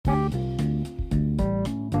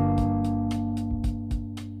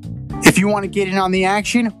you want to get in on the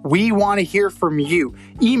action, we want to hear from you.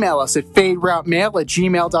 Email us at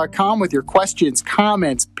faderoutemail@gmail.com with your questions,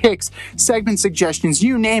 comments, picks, segment suggestions,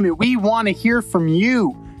 you name it. We want to hear from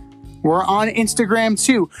you. We're on Instagram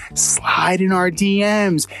too. Slide in our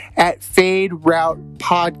DMs at Fade Route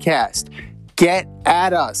Podcast. Get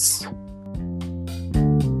at us.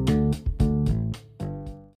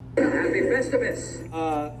 Happy Festivus.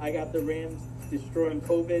 I got the Rams destroying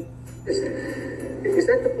COVID. Is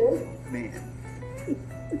that the ball? Man.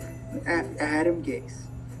 Adam Gase.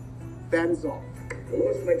 That is all. I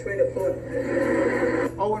lost my train of thought.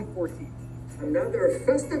 0-14. Another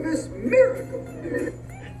Festivus miracle.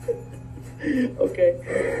 Okay.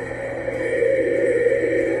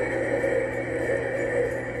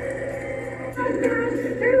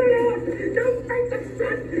 Don't break the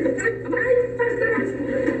strut. Festivus.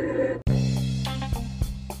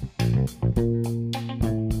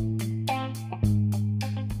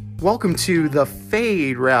 Welcome to the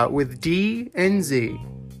Fade Route with D and Z.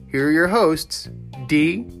 Here are your hosts,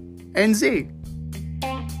 D and Z.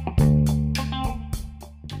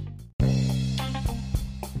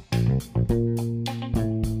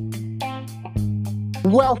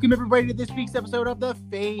 Welcome everybody to this week's episode of the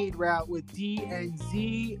Fade Route with D and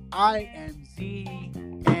Z. I am Z,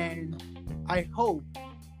 and I hope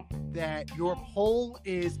that your pole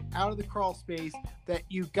is out of the crawl space, that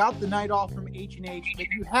you got the night off from H&H, that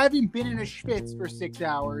you haven't been in a schwitz for 6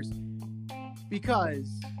 hours, because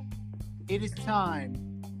it is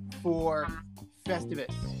time for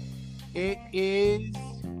Festivus. It is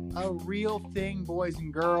a real thing, boys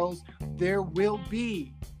and girls. There will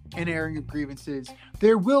be an airing of grievances.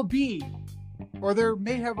 There will be, or there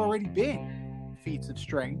may have already been, feats of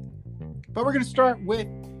strength. But we're going to start with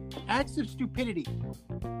acts of stupidity.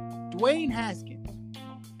 Dwayne Haskins,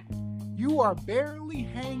 you are barely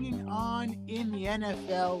hanging on in the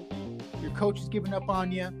NFL. Your coach has given up on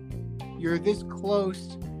you. You're this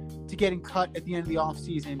close to getting cut at the end of the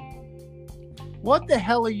offseason. What the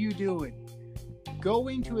hell are you doing?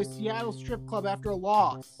 Going to a Seattle strip club after a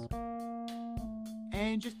loss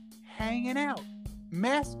and just hanging out,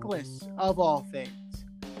 maskless of all things.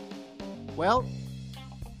 Well,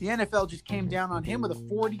 the NFL just came down on him with a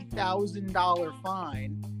 $40,000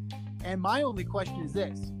 fine. And my only question is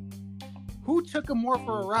this: who took him more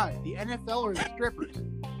for a ride, the NFL or the strippers?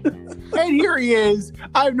 And here he is.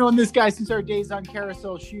 I've known this guy since our days on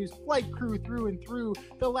Carousel Shoes, flight crew through and through,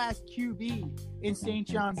 the last QB in St.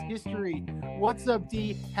 John's history. What's up,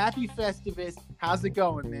 D? Happy Festivus. How's it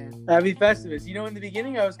going, man? Happy Festivus. You know, in the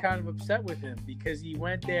beginning, I was kind of upset with him because he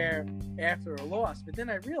went there after a loss. But then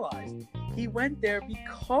I realized he went there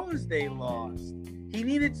because they lost. He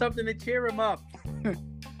needed something to cheer him up.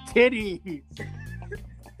 Titties.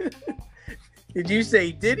 Did you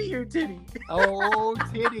say diddy or titty? Oh,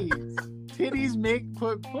 titties.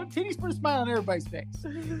 Put titties put a smile on everybody's face.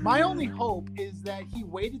 My only hope is that he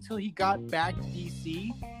waited till he got back to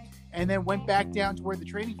DC and then went back down to where the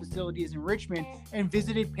training facility is in Richmond and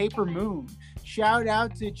visited Paper Moon. Shout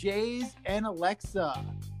out to Jays and Alexa.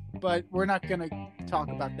 But we're not going to talk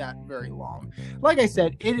about that very long. Like I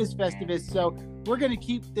said, it is Festivus, so we're going to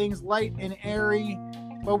keep things light and airy.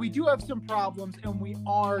 But we do have some problems, and we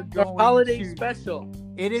are going a holiday special.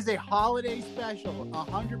 It is a holiday special,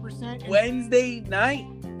 100%. Wednesday night.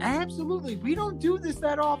 Absolutely. We don't do this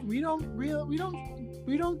that often. We don't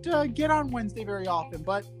get on Wednesday very often,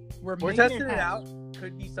 but we're testing it out.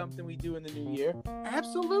 Could be something we do in the new year.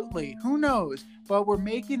 Absolutely. Who knows? But we're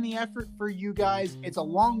making the effort for you guys. It's a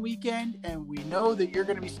long weekend, and we know that you're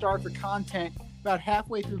going to be starved for content about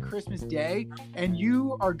halfway through Christmas Day, and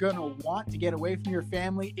you are going to want to get away from your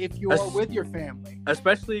family if you are with your family.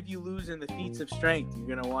 Especially if you lose in the feats of strength. You're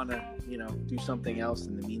going to want to, do something else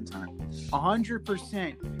in the meantime.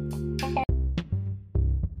 100%.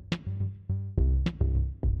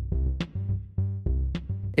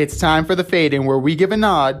 It's time for the Fade In, where we give a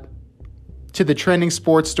nod to the trending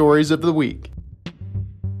sports stories of the week.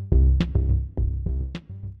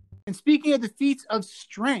 And speaking of the feats of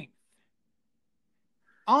strength,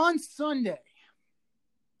 on Sunday,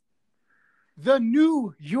 the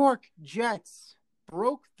New York Jets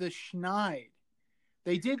broke the schneid.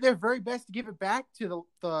 They did their very best to give it back to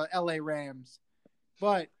the LA Rams,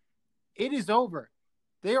 but it is over.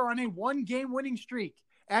 They are on a one-game winning streak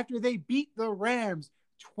after they beat the Rams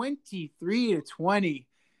 23-20.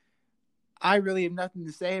 I really have nothing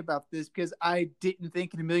to say about this because I didn't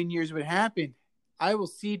think in a million years it would happen. I will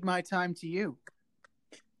cede my time to you.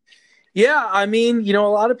 Yeah, I mean, a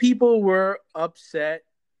lot of people were upset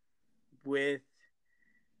with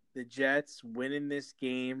the Jets winning this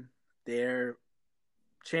game. Their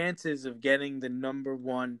chances of getting the number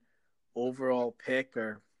one overall pick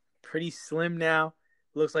are pretty slim now.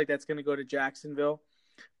 Looks like that's going to go to Jacksonville.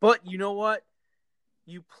 But you know what?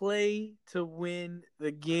 You play to win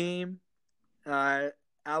the game. A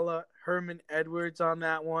la Herman Edwards on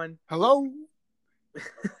that one. Hello?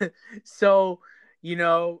 So,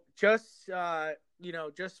 just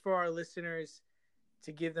just for our listeners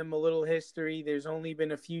to give them a little history, there's only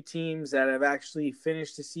been a few teams that have actually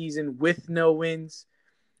finished the season with no wins.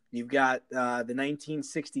 You've got the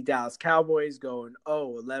 1960 Dallas Cowboys going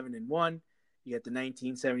 0-11-1. You got the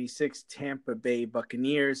 1976 Tampa Bay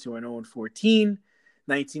Buccaneers who went 0-14.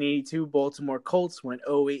 1982 Baltimore Colts went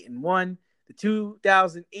 0-8-1. The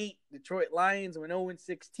 2008 Detroit Lions went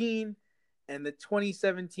 0-16. And the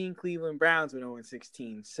 2017 Cleveland Browns went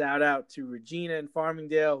 0-16. Shout out to Regina in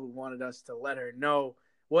Farmingdale who wanted us to let her know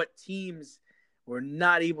what teams were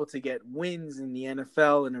not able to get wins in the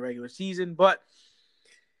NFL in the regular season. But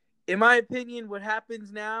in my opinion, what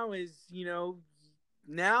happens now is,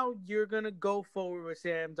 now you're going to go forward with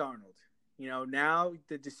Sam Darnold. Now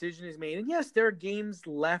the decision is made. And yes, there are games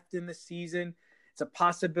left in the season. It's a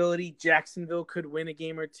possibility Jacksonville could win a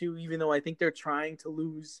game or two, even though I think they're trying to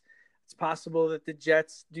lose. It's possible that the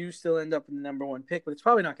Jets do still end up in the number one pick, but it's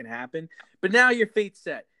probably not going to happen. But now your fate's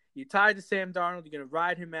set. You're tied to Sam Darnold. You're going to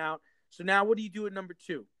ride him out. So now what do you do at number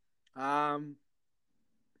two?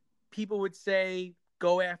 People would say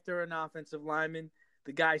go after an offensive lineman.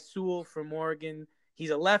 The guy Sewell from Oregon, he's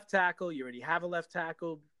a left tackle. You already have a left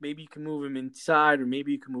tackle. Maybe you can move him inside, or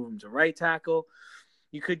maybe you can move him to right tackle.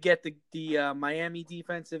 You could get the Miami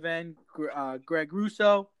defensive end, Greg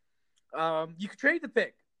Russo. You could trade the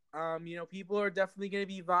pick. People are definitely going to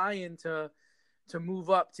be vying to move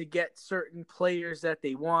up to get certain players that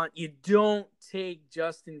they want. You don't take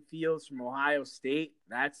Justin Fields from Ohio State.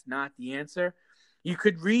 That's not the answer. You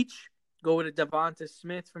could go with a Devonta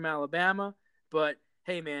Smith from Alabama. But,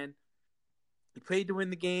 hey, man, you played to win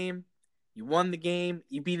the game. You won the game.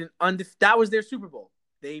 You beat that was their Super Bowl.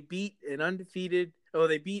 They beat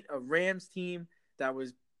they beat a Rams team that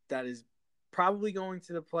is probably going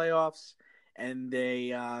to the playoffs, and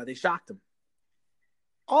they shocked them.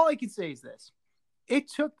 All I can say is this. It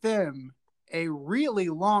took them a really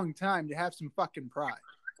long time to have some fucking pride.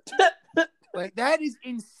 Like, that is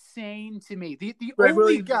insane to me. The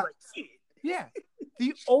only guy,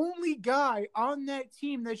 the only guy on that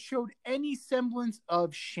team that showed any semblance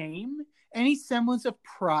of shame, any semblance of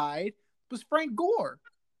pride, was Frank Gore.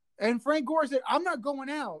 And Frank Gore said, I'm not going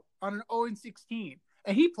out on an 0-16.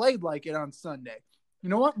 And he played like it on Sunday. You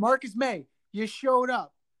know what? Marcus May, you showed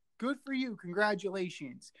up. Good for you.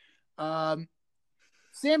 Congratulations.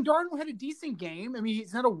 Sam Darnold had a decent game. I mean,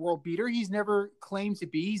 he's not a world beater. He's never claimed to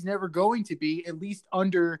be. He's never going to be, at least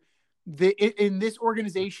in this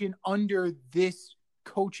organization, under this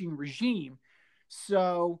coaching regime.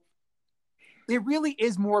 So it really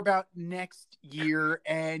is more about next year.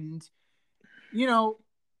 And,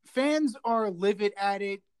 fans are livid at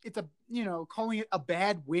it. It's calling it a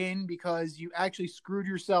bad win because you actually screwed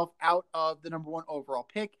yourself out of the number one overall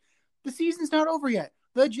pick. The season's not over yet.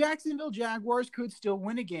 The Jacksonville Jaguars could still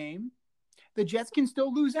win a game. The Jets can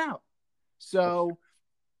still lose out. So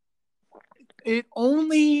it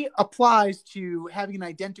only applies to having an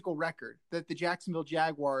identical record that the Jacksonville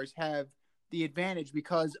Jaguars have the advantage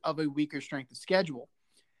because of a weaker strength of schedule.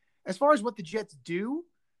 As far as what the Jets do,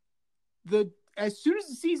 as soon as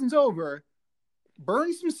the season's over,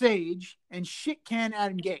 burn some sage and shit can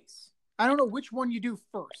Adam Gase. I don't know which one you do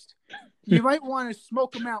first. You might want to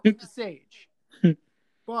smoke him out with the sage.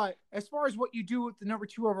 But as far as what you do with the number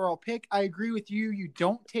 2 overall pick, I agree with you. You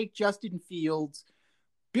don't take Justin Fields.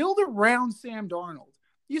 Build around Sam Darnold.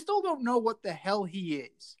 You still don't know what the hell he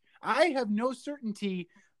is. I have no certainty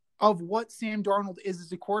of what Sam Darnold is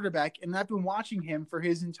as a quarterback, and I've been watching him for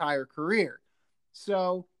his entire career.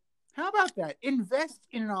 So how about that? Invest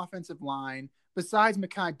in an offensive line besides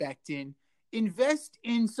Mekhi Becton. Invest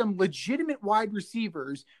in some legitimate wide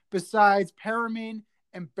receivers besides Perriman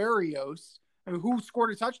and Berrios, who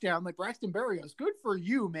scored a touchdown, like Braxton Berrios. Good for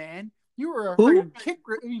you, man. You were a freaking kick.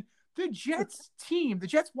 I mean, the Jets team, the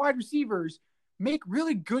Jets wide receivers make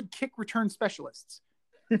really good kick return specialists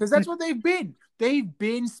because that's what they've been. They've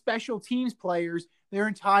been special teams players their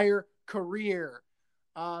entire career.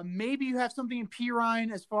 Maybe you have something in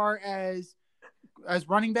Pirine as far as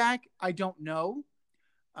running back. I don't know.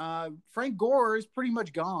 Frank Gore is pretty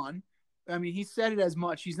much gone. I mean, he said it as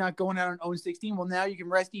much. He's not going out on 0-16. Well, now you can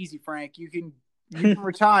rest easy, Frank. You can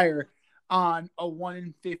retire on a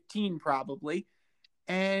 1-15 probably.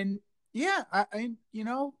 And yeah, I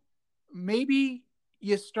maybe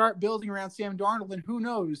you start building around Sam Darnold, and who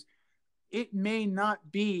knows, it may not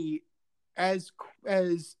be as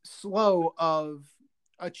slow of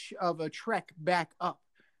a trek back up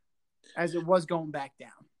as it was going back down.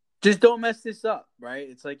 Just don't mess this up, right?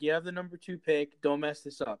 It's like you have the number 2 pick. Don't mess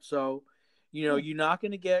this up. So, you're not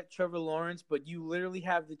going to get Trevor Lawrence, but you literally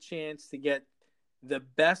have the chance to get the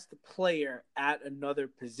best player at another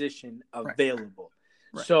position available.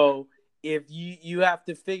 Right. So, if you have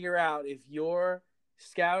to figure out if your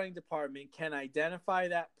scouting department can identify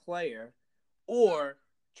that player or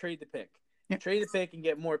trade the pick. Yeah. Trade the pick and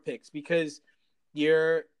get more picks because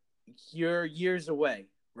you're years away,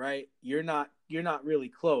 right? You're not really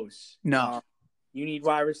close. No. You need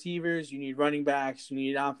wide receivers, you need running backs, you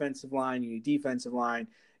need offensive line, you need defensive line,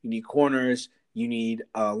 you need corners, you need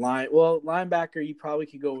a line. Well, linebacker, you probably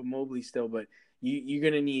could go with Mobley still, but you're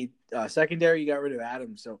going to need secondary. You got rid of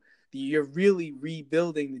Adams. So you're really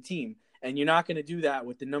rebuilding the team, and you're not going to do that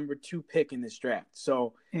with the number 2 pick in this draft.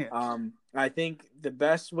 So I think the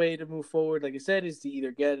best way to move forward, like I said, is to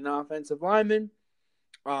either get an offensive lineman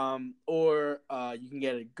or you can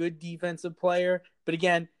get a good defensive player. But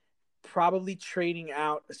again, probably trading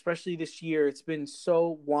out, especially this year. It's been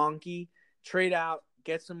so wonky. Trade out,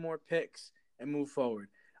 get some more picks, and move forward.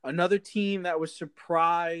 Another team that was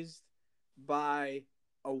surprised by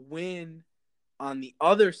a win on the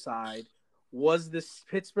other side was the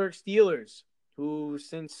Pittsburgh Steelers, who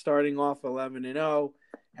since starting off 11-0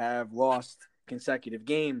 have lost consecutive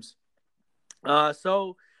games.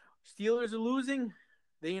 So Steelers are losing.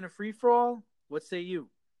 They in a free-for-all? What say you?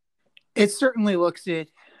 It certainly looks it.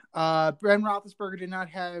 Ben Roethlisberger did not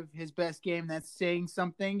have his best game. That's saying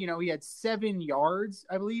something. He had 7 yards,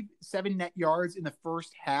 I believe, 7 net yards in the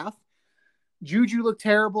first half. Juju looked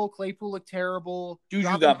terrible. Claypool looked terrible.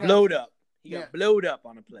 Juju got blowed up. He got blowed up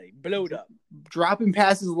on a play. Blowed up. Dropping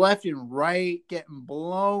passes left and right, getting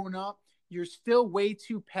blown up. You're still way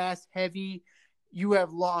too pass heavy. You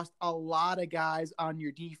have lost a lot of guys on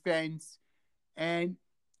your defense. And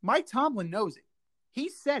Mike Tomlin knows it. He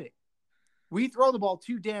said it. We throw the ball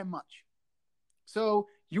too damn much. So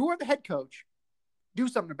you are the head coach. Do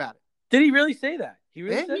something about it. Did he really say that? He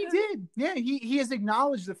really said that? He did. Yeah, he has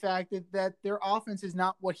acknowledged the fact that their offense is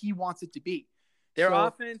not what he wants it to be. Their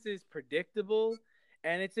offense is predictable,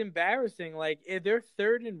 and it's embarrassing. Like, if they're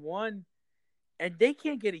 3rd and 1, and they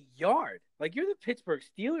can't get a yard. Like, you're the Pittsburgh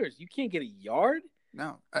Steelers. You can't get a yard?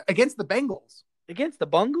 No. Against the Bengals. Against the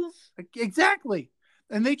Bungles? Exactly.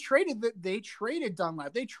 And they traded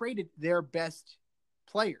Dunlap. They traded their best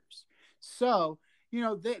players. So,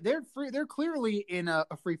 they're clearly in a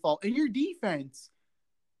free fall. And your defense,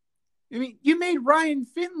 I mean, you made Ryan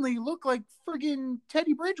Finley look like friggin'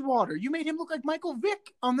 Teddy Bridgewater. You made him look like Michael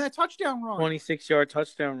Vick on that touchdown run. 26-yard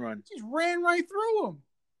touchdown run. Just ran right through him.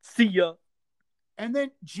 See ya. And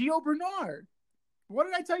then Gio Bernard. What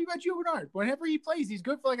did I tell you about Gio Bernard? Whenever he plays, he's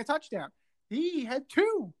good for like a touchdown. He had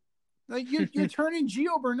 2. Like, you're turning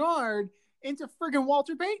Gio Bernard into friggin'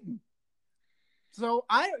 Walter Payton. So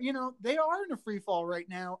they are in a free fall right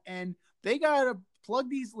now, and they gotta plug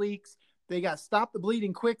these leaks. They got to stop the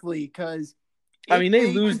bleeding quickly because they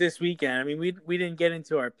lose this weekend. I mean, we didn't get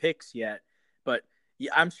into our picks yet, but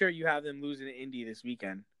I'm sure you have them losing to Indy this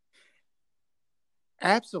weekend.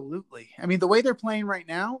 Absolutely. I mean, the way they're playing right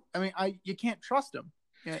now, you can't trust them.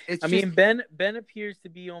 Ben appears to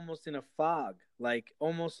be almost in a fog, like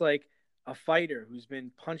almost like a fighter who's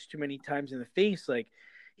been punched too many times in the face. Like,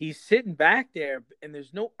 he's sitting back there, and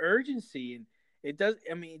there's no urgency, and it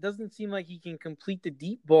doesn't seem like he can complete the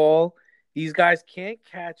deep ball. These guys can't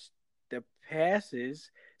catch the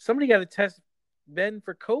passes. Somebody got to test Ben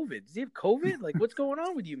for COVID. Does he have COVID? Like, what's going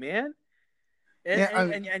on with you, man?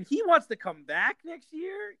 And he wants to come back next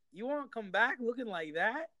year. You want to come back looking like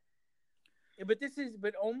that? But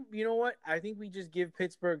you know what? I think we just give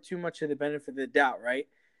Pittsburgh too much of the benefit of the doubt, right?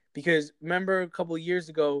 Because remember a couple of years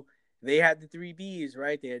ago, they had the 3 Bs,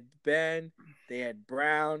 right? They had Ben, they had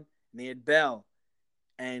Brown, and they had Bell.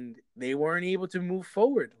 And they weren't able to move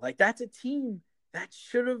forward. Like, that's a team that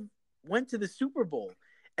should have went to the Super Bowl.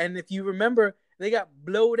 And if you remember, they got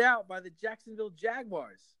blowed out by the Jacksonville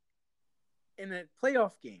Jaguars in a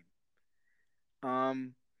playoff game.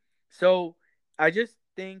 So I just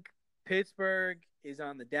think Pittsburgh is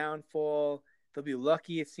on the downfall. They'll be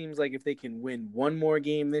lucky, it seems like, if they can win one more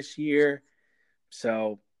game this year.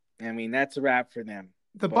 So, that's a wrap for them.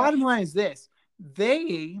 The bottom line is this.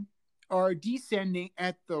 They are descending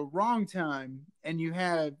at the wrong time, and you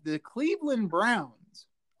have the Cleveland Browns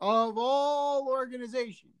of all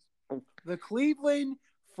organizations. The Cleveland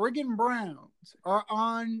friggin' Browns are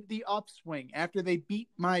on the upswing after they beat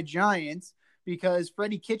my Giants because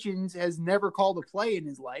Freddie Kitchens has never called a play in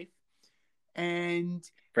his life. And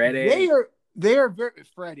They are very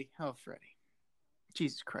Freddie. Oh, Freddie.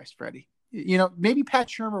 Jesus Christ, Freddie. Maybe Pat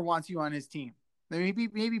Shermer wants you on his team.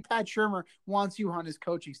 Maybe Pat Shermer wants you on his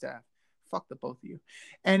coaching staff. Fuck the both of you.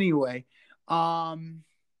 Anyway, um,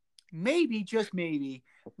 maybe, just maybe,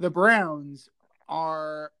 the Browns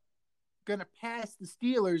are gonna pass the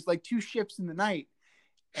Steelers like two ships in the night.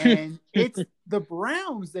 And it's the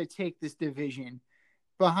Browns that take this division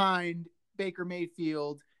behind Baker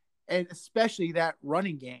Mayfield and especially that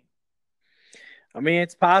running game. I mean,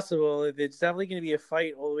 it's possible. It's definitely going to be a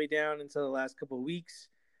fight all the way down until the last couple of weeks.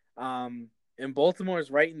 And Baltimore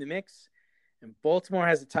is right in the mix. And Baltimore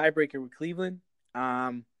has a tiebreaker with Cleveland.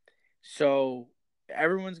 So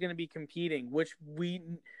everyone's going to be competing, which we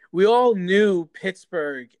all knew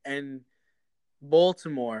Pittsburgh and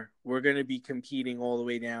Baltimore were going to be competing all the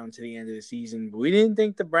way down to the end of the season. But we didn't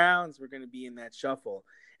think the Browns were going to be in that shuffle.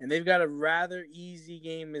 And they've got a rather easy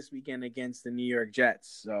game this weekend against the New York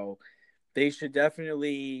Jets. So they should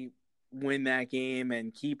definitely win that game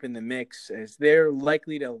and keep in the mix, as they're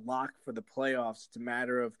likely to lock for the playoffs. It's a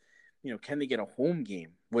matter of, can they get a home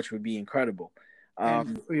game, which would be incredible.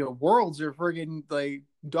 And worlds are friggin' like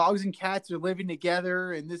dogs and cats are living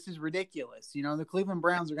together, and this is ridiculous. The Cleveland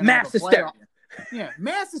Browns are going to have a playoff. Yeah,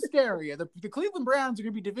 mass hysteria. The Cleveland Browns are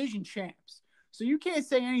going to be division champs. So you can't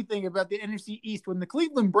say anything about the NFC East when the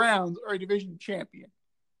Cleveland Browns are a division champion.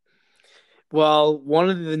 Well, one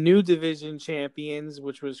of the new division champions,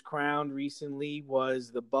 which was crowned recently,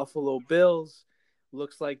 was the Buffalo Bills.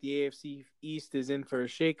 Looks like the AFC East is in for a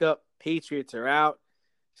shakeup. Patriots are out.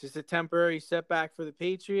 Is this a temporary setback for the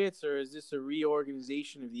Patriots, or is this a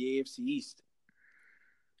reorganization of the AFC East?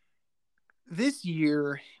 This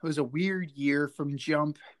year was a weird year from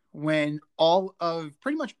jump when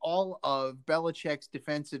pretty much all of Belichick's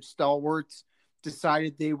defensive stalwarts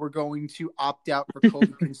decided they were going to opt out for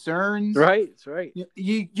COVID concerns. Right, that's right.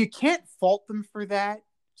 You can't fault them for that.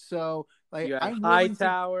 So you had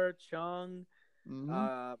Hightower, Chung,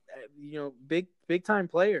 big time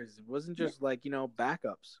players. It wasn't just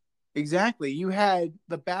backups. Exactly. You had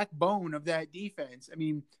the backbone of that defense. I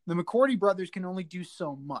mean, the McCourty brothers can only do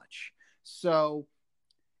so much. So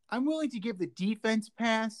I'm willing to give the defense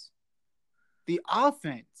pass. The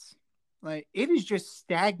offense, it is just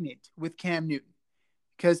stagnant with Cam Newton.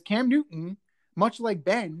 Because Cam Newton, much like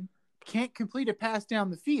Ben, can't complete a pass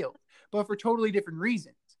down the field, but for totally different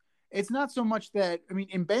reasons. It's not so much that,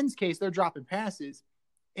 in Ben's case, they're dropping passes.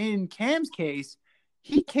 In Cam's case,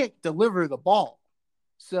 he can't deliver the ball.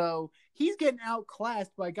 So he's getting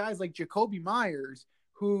outclassed by guys like Jacoby Myers,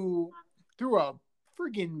 who threw a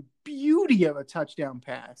friggin' beauty of a touchdown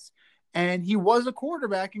pass. And he was a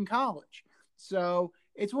quarterback in college. So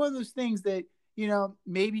it's one of those things that,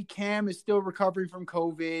 maybe Cam is still recovering from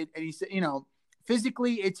COVID. And he said,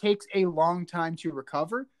 physically it takes a long time to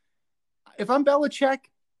recover. If I'm Belichick,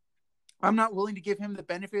 I'm not willing to give him the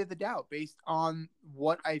benefit of the doubt based on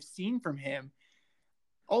what I've seen from him.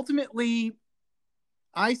 Ultimately,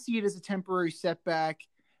 I see it as a temporary setback,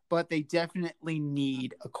 but they definitely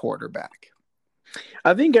need a quarterback.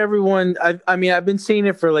 I think everyone, I've been seeing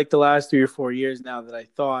it for the last 3 or 4 years now that I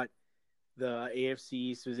thought the AFC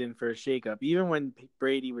East was in for a shakeup. Even when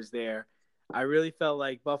Brady was there, I really felt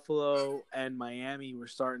like Buffalo and Miami were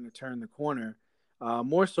starting to turn the corner.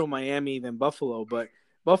 More so Miami than Buffalo, but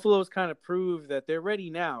Buffalo's kind of proved that they're ready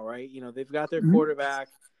now, right? They've got their quarterback.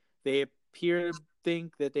 They appear to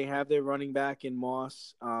think that they have their running back in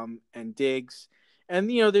Moss and Diggs. And,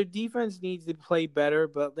 their defense needs to play better,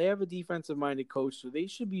 but they have a defensive-minded coach, so they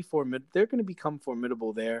should be they're going to become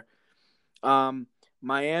formidable there.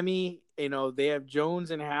 Miami, they have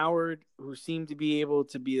Jones and Howard, who seem to be able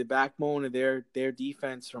to be the backbone of their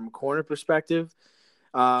defense from a corner perspective.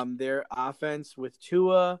 Their offense with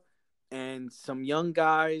Tua and some young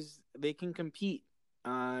guys, they can compete.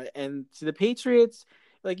 And to the Patriots,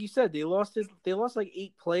 like you said, they lost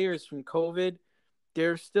 8 players from COVID.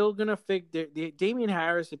 They're still gonna figure. Damian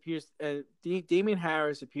Harris appears to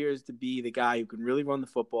be the guy who can really run the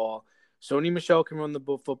football. Sony Michel can run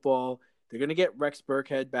the football. They're gonna get Rex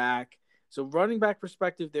Burkhead back. So running back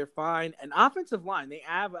perspective, they're fine. And offensive line, they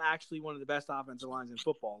have actually one of the best offensive lines in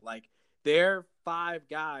football. Their 5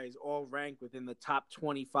 guys all rank within the top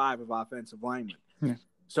 25 of offensive linemen. Yeah.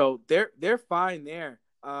 So they're fine there.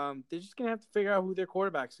 They're just gonna have to figure out who their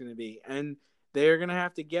quarterback's gonna be, and they're gonna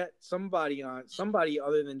have to get somebody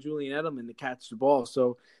other than Julian Edelman to catch the ball.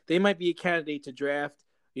 So they might be a candidate to draft,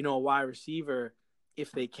 a wide receiver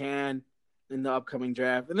if they can in the upcoming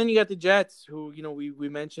draft. And then you got the Jets, who we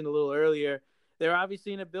mentioned a little earlier. They're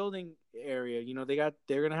obviously in a building area.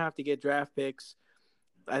 They're gonna have to get draft picks.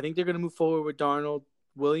 I think they're gonna move forward with Darnold.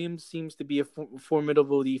 Williams seems to be a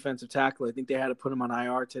formidable defensive tackle. I think they had to put him on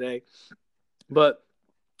IR today, but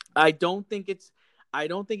I don't think it's. I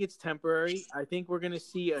don't think it's temporary. I think we're going to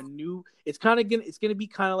see a new. It's going to be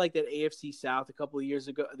kind of like that AFC South a couple of years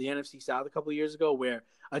ago, the NFC South a couple of years ago, where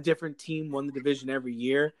a different team won the division every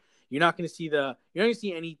year. You're not going to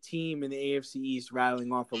see any team in the AFC East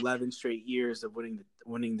rattling off 11 straight years of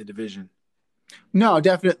winning the division. No,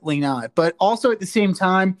 definitely not. But also at the same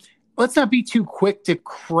time, let's not be too quick to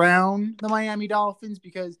crown the Miami Dolphins,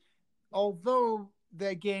 because although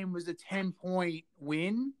that game was a 10-point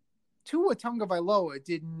win, Tua Tagovailoa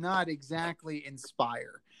did not exactly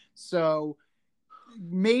inspire. So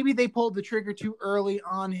maybe they pulled the trigger too early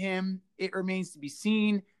on him. It remains to be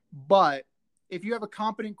seen. But if you have a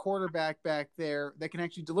competent quarterback back there that can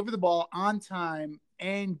actually deliver the ball on time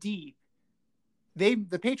and deep,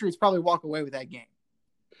 the Patriots probably walk away with that game.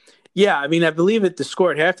 Yeah, I mean, I believe the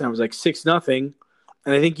score at halftime was like 6-0.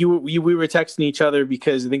 And I think we were texting each other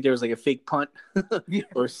because I think there was like a fake punt.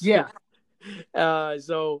 Yeah.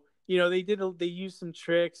 So they used some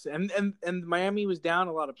tricks, and Miami was down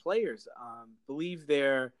a lot of players. Believe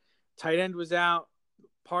their tight end was out,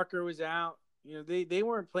 Parker was out. They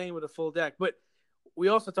weren't playing with a full deck. But we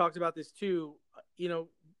also talked about this too.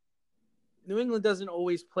 New England doesn't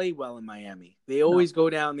always play well in Miami. They always go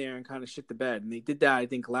down there and kind of shit the bed, and they did that I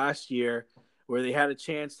think last year, where they had a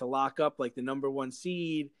chance to lock up like the number 1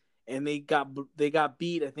 seed, and they got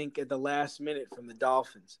beat I think at the last minute from the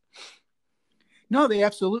Dolphins. No, they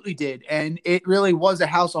absolutely did. And it really was a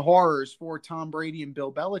house of horrors for Tom Brady and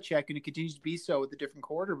Bill Belichick, and it continues to be so with the different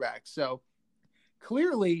quarterbacks. So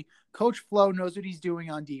clearly, Coach Flo knows what he's doing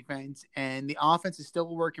on defense, and the offense is still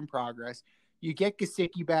a work in progress. You get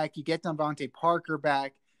Gesicki back, you get Devontae Parker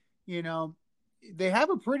back. They have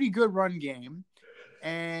a pretty good run game.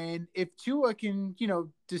 And if Tua can,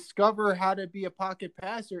 discover how to be a pocket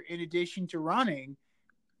passer in addition to running,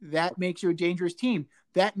 that makes you a dangerous team.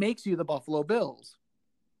 That makes you the Buffalo Bills.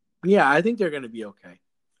 Yeah, I think they're going to be okay.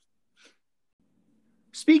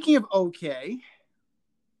 Speaking of okay,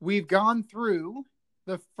 we've gone through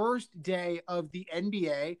the first day of the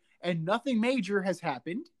NBA, and nothing major has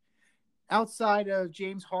happened. Outside of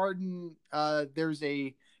James Harden, there's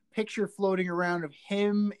a picture floating around of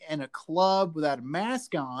him and a club without a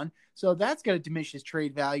mask on. So that's going to diminish his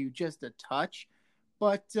trade value just a touch.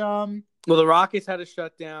 But well, the Rockets had to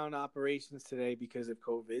shut down operations today because of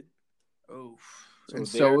COVID. Oh,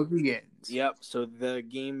 so it begins. Yep. So the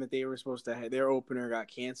game that they were supposed to have, their opener, got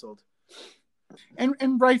canceled. And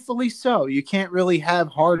rightfully so. You can't really have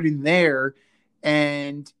Harden there,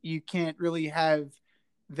 and you can't really have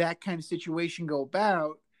that kind of situation go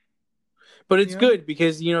about. But it's good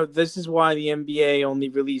because, this is why the NBA only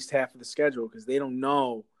released half of the schedule, because they don't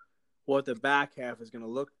know what the back half is going to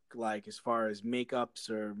look like as far as makeups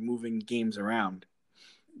or moving games around.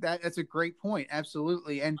 That's a great point.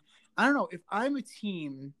 Absolutely. And I don't know, if I'm a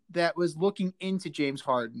team that was looking into James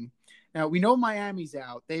Harden, now we know Miami's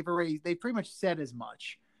out. They pretty much said as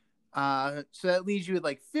much. So that leaves you with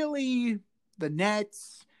like Philly, the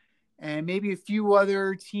Nets, and maybe a few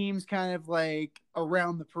other teams kind of like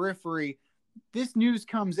around the periphery. This news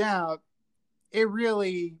comes out,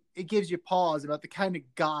 it gives you pause about the kind of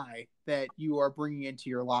guy that you are bringing into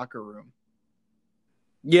your locker room.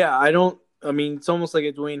 Yeah, it's almost like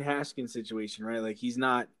a Dwayne Haskins situation, right? Like he's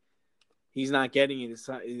not getting it.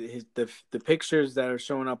 The pictures that are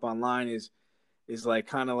showing up online is like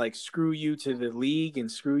kind of like screw you to the league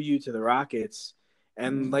and screw you to the Rockets.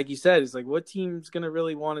 And like you said, it's like, what team's going to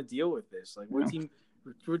really want to deal with this? Like what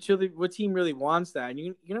team really wants that? And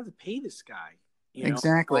you're going to have to pay this guy.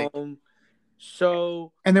 Exactly. And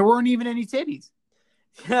there weren't even any titties.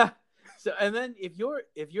 Yeah. So, and then if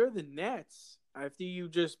you're the Nets, after you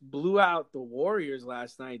just blew out the Warriors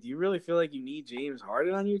last night, do you really feel like you need James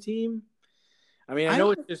Harden on your team? I mean, I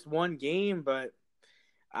know it's just one game, but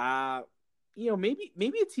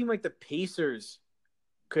maybe a team like the Pacers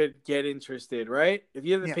could get interested, right? If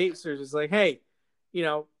you have the Pacers, it's like, hey,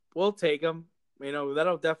 we'll take them.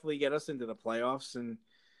 That'll definitely get us into the playoffs, and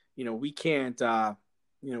we can't.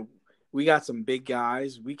 We got some big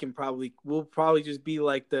guys. We'll probably just be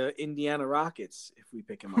like the Indiana Rockets if we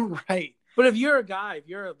pick him up, right? But if you're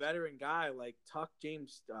a veteran guy like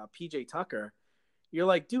PJ Tucker, you're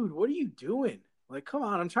like, dude, what are you doing? Like, come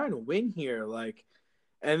on, I'm trying to win here. Like,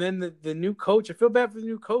 and then the new coach, I feel bad for the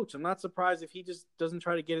new coach. I'm not surprised if he just doesn't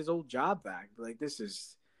try to get his old job back. Like, this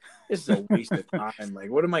is a waste of time. Like,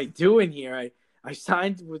 what am I doing here? I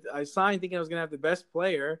signed thinking I was gonna have the best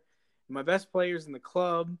player. My best players in the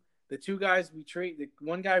club. The two guys the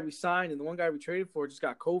one guy we signed and the one guy we traded for just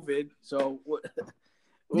got COVID. So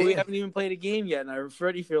Well, we haven't even played a game yet, and I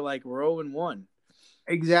already feel like we're 0-1.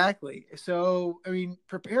 Exactly. So, I mean,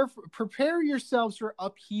 prepare yourselves for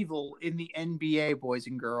upheaval in the NBA, boys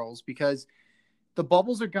and girls, because the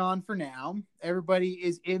bubbles are gone for now. Everybody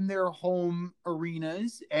is in their home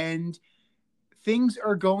arenas, and things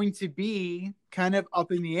are going to be kind of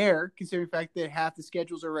up in the air, considering the fact that half the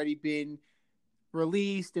schedule's already been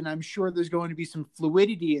released, and I'm sure there's going to be some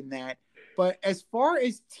fluidity in that. But as far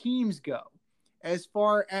as teams go, as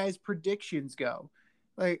far as predictions go,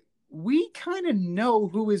 like we kind of know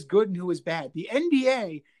who is good and who is bad. The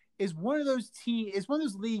NBA is one of those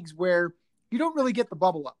leagues where you don't really get the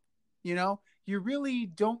bubble up. You know, you really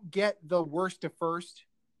don't get the worst to first.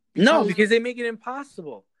 Because they make it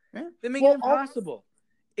impossible. Yeah. They make it impossible.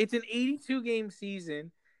 It's an 82-game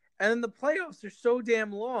season, and then the playoffs are so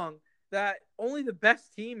damn long that only the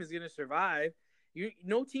best team is going to survive.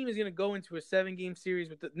 No team is going to go into a 7-game series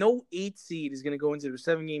no 8 seed is going to go into a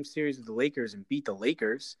 7-game series with the Lakers and beat the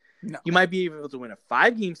Lakers. No. You might be able to win a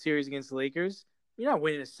 5-game series against the Lakers. You're not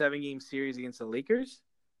winning a 7-game series against the Lakers.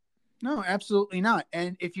 No, absolutely not.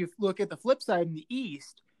 And if you look at the flip side in the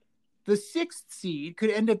East, the 6th seed could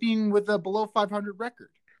end up being with a below 500 record.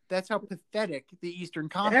 That's how pathetic the Eastern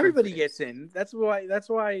Conference Everybody is. gets in. That's why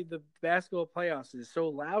the basketball playoffs is so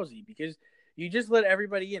lousy, because you just let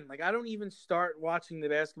everybody in. Like, I don't even start watching the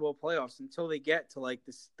basketball playoffs until they get to like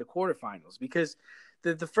the quarterfinals, because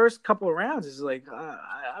the first couple of rounds is like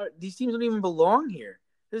these teams don't even belong here.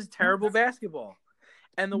 This is terrible basketball.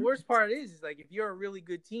 And the worst part is like if you're a really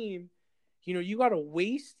good team, you got to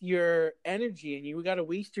waste your energy and you got to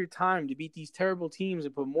waste your time to beat these terrible teams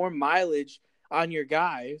and put more mileage on your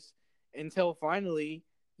guys until finally,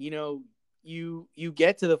 you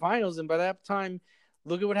get to the finals. And by that time,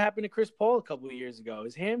 look at what happened to Chris Paul a couple of years ago.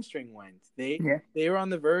 His hamstring went. They were on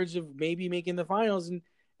the verge of maybe making the finals, and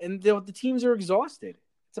the teams are exhausted.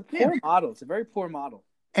 It's a poor model. It's a very poor model.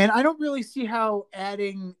 And I don't really see how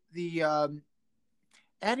adding to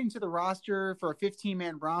the roster for a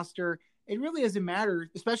 15-man roster, it really doesn't matter,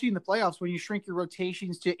 especially in the playoffs when you shrink your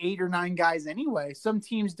rotations to 8 or 9 guys anyway. Some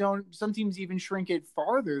teams don't. Some teams even shrink it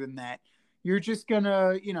farther than that. You're just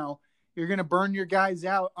gonna, you're gonna burn your guys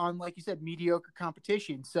out on, like you said, mediocre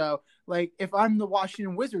competition. So, like if I'm the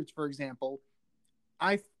Washington Wizards, for example,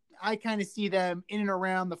 I kind of see them in and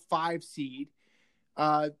around the 5 seed.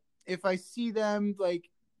 If I see them like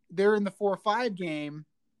they're in the 4 or 5 game,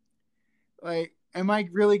 like am I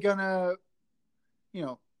really gonna,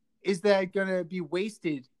 is that going to be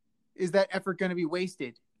wasted? Is that effort going to be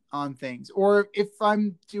wasted on things? Or if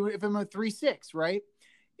I'm a 3-6, right?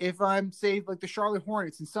 If I'm say like the Charlotte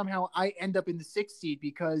Hornets and somehow I end up in the 6th seed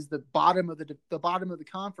because the bottom of the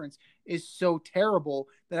conference is so terrible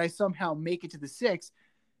that I somehow make it to the 6th,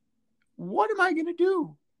 what am I going to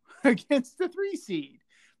do against the 3 seed?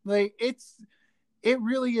 Like it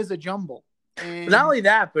really is a jumble. And not only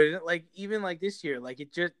that, but like even like this year, like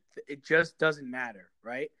it just doesn't matter,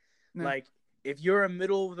 right? No. Like if you're a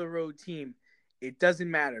middle of the road team, it doesn't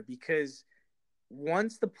matter because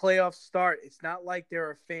once the playoffs start, it's not like there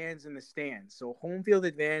are fans in the stands. So home field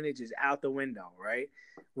advantage is out the window, right?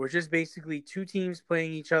 We're just basically 2 teams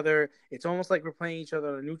playing each other. It's almost like we're playing each other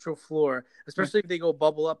on a neutral floor, especially if they go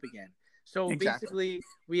bubble up again. So basically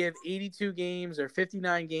we have 82 games or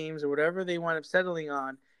 59 games or whatever they wind up settling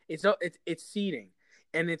on. It's seeding.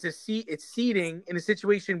 And it's seeding in a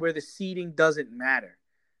situation where the seeding doesn't matter.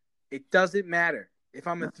 It doesn't matter. If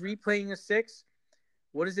I'm a 3 playing a 6,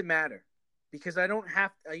 what does it matter? Because I don't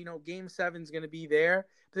have Game 7 is going to be there,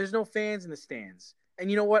 but there's no fans in the stands. And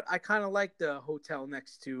you know what? I kind of like the hotel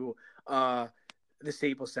next to the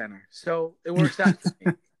Staples Center. So it works out for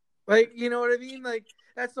me. Like, you know what I mean? Like,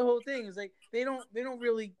 that's the whole thing. Is like the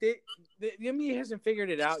NBA hasn't figured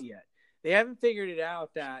it out yet. They haven't figured it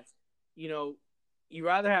out that, you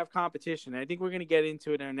rather have competition. I think we're going to get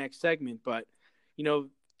into it in our next segment, but,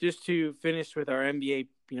 just to finish with our NBA,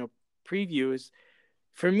 preview is,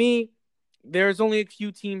 for me, there's only a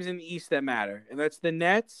few teams in the East that matter, and that's the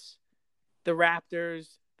Nets, the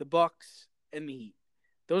Raptors, the Bucks, and the Heat.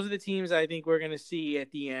 Those are the teams I think we're going to see at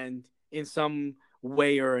the end in some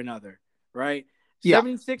way or another, right? Yeah.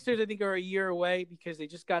 76ers, I think, are a year away because they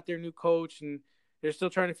just got their new coach, and they're still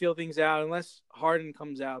trying to feel things out unless Harden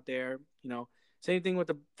comes out there. Same thing with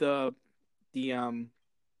the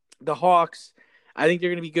Hawks. I think they're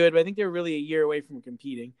going to be good, but I think they're really a year away from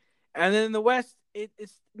competing. And then in the West,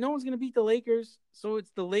 it's no one's going to beat the Lakers. So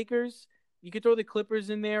it's the Lakers. You could throw the Clippers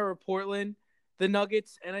in there or Portland, the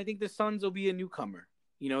Nuggets, and I think the Suns will be a newcomer.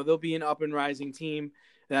 They'll be an up and rising team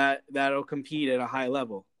that'll compete at a high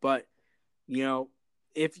level. But,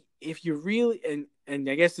 if you really, and and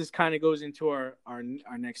I guess this kind of goes into our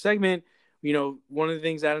next segment. One of the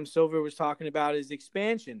things Adam Silver was talking about is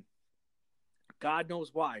expansion. God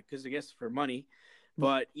knows why, because I guess for money.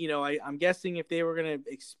 But, I'm guessing if they were going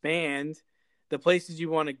to expand the places you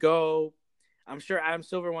want to go, I'm sure Adam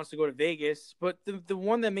Silver wants to go to Vegas, but the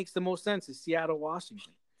one that makes the most sense is Seattle,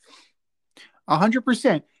 Washington.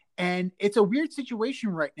 100%. And it's a weird situation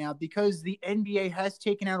right now because the NBA has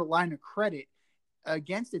taken out a line of credit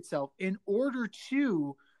against itself in order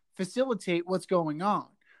to facilitate what's going on.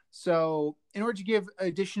 So in order to give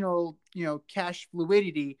additional, cash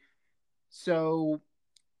fluidity, so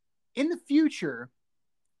in the future,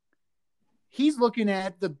 he's looking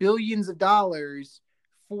at the billions of dollars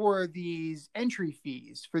for these entry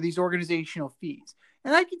fees, for these organizational fees.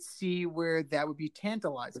 And I could see where that would be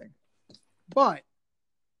tantalizing. But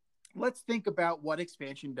let's think about what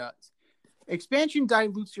expansion does. Expansion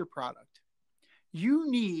dilutes your product.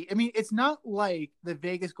 It's not like the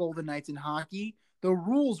Vegas Golden Knights in hockey. The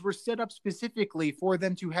rules were set up specifically for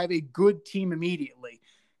them to have a good team immediately.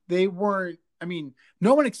 They weren't,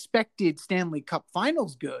 no one expected Stanley Cup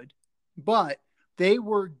Finals good, but they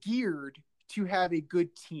were geared to have a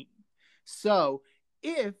good team. So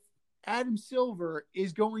if Adam Silver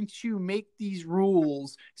is going to make these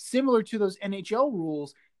rules similar to those NHL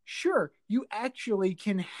rules, sure, you actually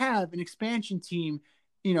can have an expansion team,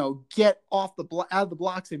 get out of the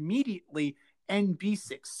blocks immediately and be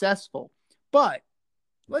successful. But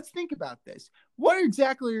let's think about this. What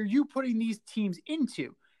exactly are you putting these teams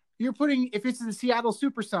into? If it's the Seattle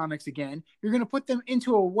Supersonics again, you're going to put them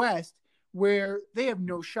into a West where they have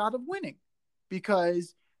no shot of winning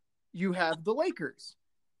because you have the Lakers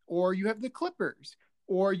or you have the Clippers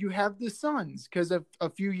or you have the Suns because of a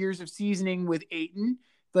few years of seasoning with Ayton,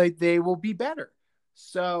 like they will be better.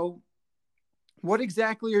 So what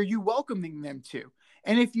exactly are you welcoming them to?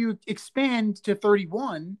 And if you expand to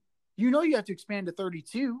 31, you have to expand to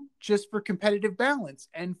 32 just for competitive balance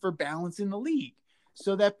and for balance in the league.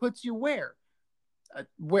 So that puts you where?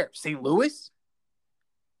 St. Louis?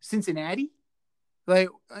 Cincinnati? Like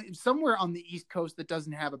somewhere on the East Coast that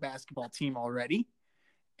doesn't have a basketball team already.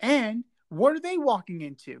 And what are they walking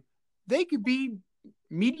into? They could be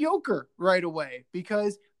mediocre right away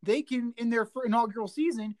because they can, in their inaugural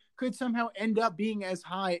season, could somehow end up being as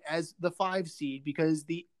high as the 5 seed because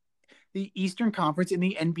the Eastern Conference in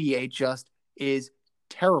the NBA just is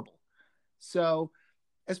terrible. So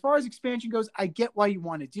as far as expansion goes, I get why you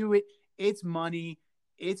want to do it. It's money,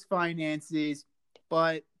 it's finances,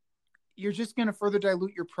 but you're just going to further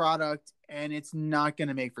dilute your product and it's not going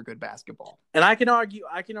to make for good basketball. And I can argue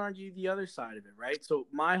the other side of it, right? So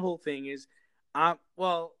my whole thing is, I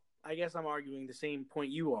guess I'm arguing the same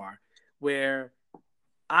point you are, where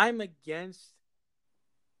I'm against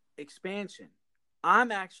expansion.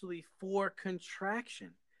 I'm actually for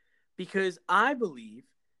contraction because I believe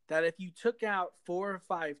that if you took out 4 or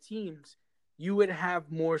 5 teams, you would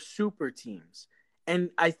have more super teams.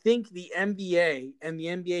 And I think the NBA and the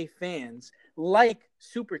NBA fans like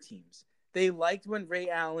super teams. They liked when Ray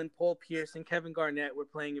Allen, Paul Pierce, and Kevin Garnett were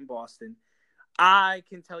playing in Boston. I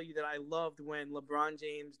can tell you that I loved when LeBron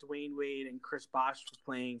James, Dwayne Wade, and Chris Bosh were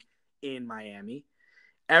playing in Miami.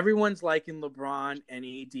 Everyone's liking LeBron and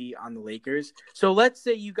AD on the Lakers. So let's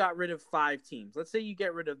say you got rid of 5 teams. Let's say you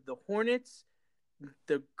get rid of the Hornets,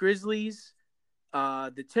 the Grizzlies,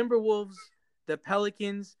 the Timberwolves, the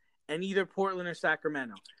Pelicans, and either Portland or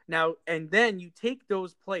Sacramento. Now, and then you take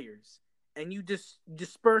those players and you just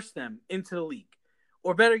disperse them into the league.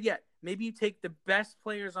 Or better yet, maybe you take the best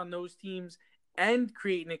players on those teams and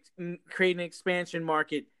create an expansion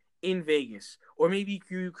market in Vegas. Or maybe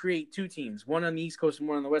you create 2 teams, one on the East Coast and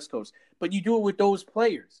one on the West Coast. But you do it with those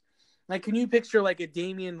players. Like, can you picture like a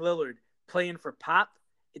Damian Lillard playing for Pop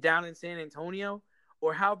down in San Antonio?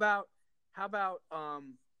 Or how about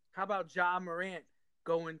Ja Morant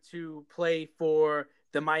going to play for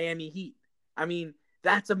the Miami Heat? I mean,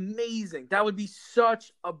 that's amazing. That would be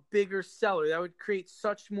such a bigger seller. That would create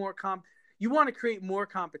such more you want to create more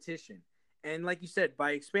competition. And like you said,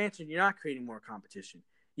 by expansion, you're not creating more competition.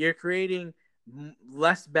 You're creating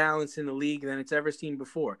less balance in the league than it's ever seen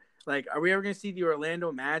before. Like, are we ever going to see the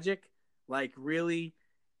Orlando Magic like really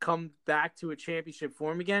come back to a championship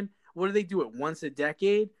form again? What do they do it once a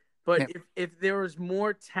decade? But if there was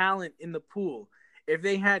more talent in the pool, if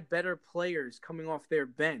they had better players coming off their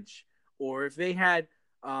bench, or if they had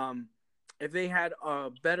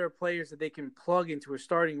better players that they can plug into a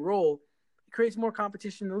starting role, it creates more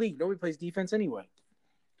competition in the league. Nobody plays defense anyway.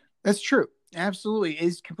 That's true. Absolutely.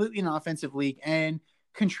 It's completely an offensive league. And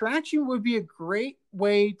contraction would be a great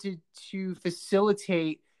way to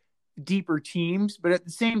facilitate deeper teams. But at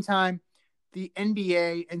the same time, the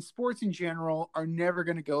NBA and sports in general are never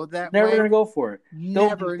going to go that Never way. going to go for it.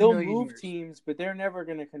 Never in a They'll million move years. teams, but they're never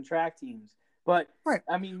going to contract teams. But Right.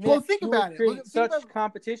 I mean, Well, man, think you would about it. create Think such about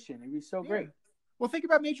competition. It'd be so yeah. great. Well, think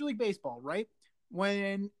about Major League Baseball, right?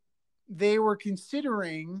 When they were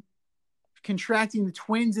considering contracting the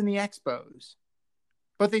Twins and the Expos,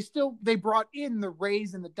 but they brought in the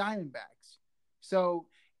Rays and the Diamondbacks. So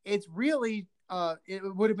it's really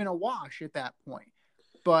it would have been a wash at that point.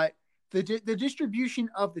 But the distribution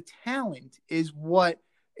of the talent is what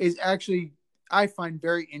is actually I find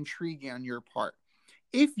very intriguing on your part.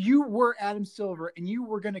 If you were Adam Silver and you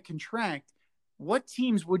were going to contract, what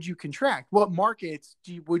teams would you contract? What markets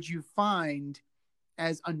would you find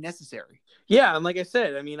as unnecessary? Yeah, and like I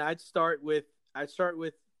said, I mean, I'd start with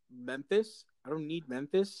Memphis. I don't need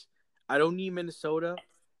Memphis. I don't need Minnesota.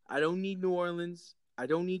 I don't need New Orleans. I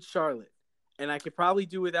don't need Charlotte. And I could probably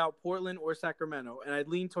do without Portland or Sacramento. And I'd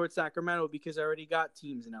lean towards Sacramento because I already got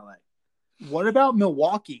teams in LA. What about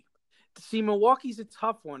Milwaukee? See, Milwaukee's a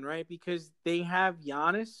tough one, right? Because they have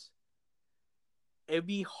Giannis. It'd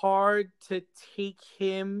be hard to take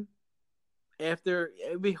him after.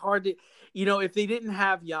 It'd be hard to, if they didn't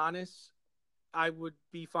have Giannis, I would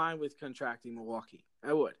be fine with contracting Milwaukee.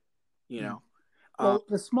 I would, you know. Well,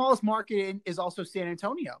 the smallest market is also San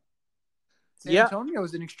Antonio. San Yeah, Antonio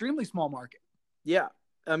is an extremely small market. yeah.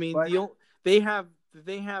 I mean, But they have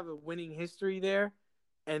a winning history there,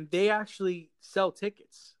 and they actually sell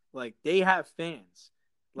tickets. Like they have fans.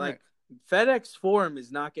 Like FedEx Forum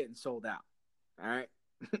is not getting sold out. All right.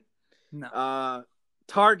 No.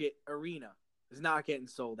 Target Arena is not getting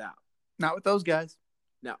sold out. Not with those guys.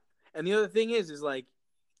 No. And the other thing is like,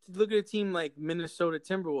 look at a team like Minnesota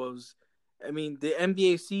Timberwolves. I mean, the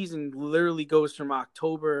NBA season literally goes from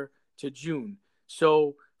October to June.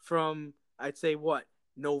 So from, I'd say,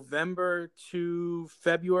 November to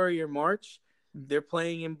February or March, they're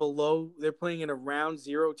playing in around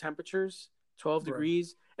 0 temperatures, 12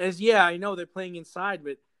 degrees. And I know they're playing inside,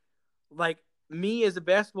 but like me as a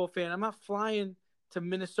basketball fan, I'm not flying to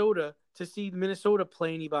Minnesota to see Minnesota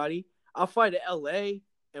play anybody. I'll fly to LA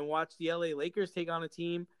and watch the LA Lakers take on a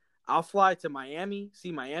team. I'll fly to Miami,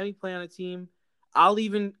 see Miami play on a team.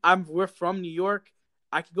 We're from New York.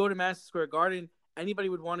 I could go to Madison Square Garden. Anybody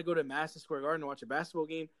would want to go to Madison Square Garden to watch a basketball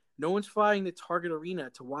game. No one's flying to Target Arena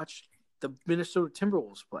to watch the Minnesota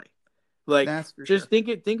Timberwolves play. Like, just think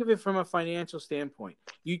of it from a financial standpoint.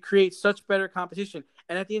 You create such better competition.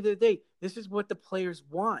 And at the end of the day, this is what the players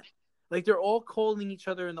want. Like, they're all calling each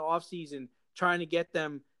other in the offseason, trying to get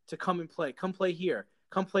them to come and play. Come play here.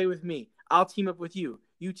 Come play with me. I'll team up with you.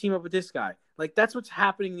 You team up with this guy. Like, that's what's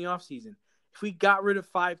happening in the offseason. If we got rid of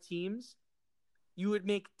 5 teams, you would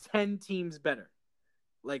make 10 teams better.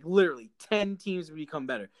 Like, literally, 10 teams would become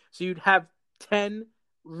better. So you'd have 10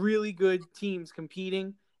 really good teams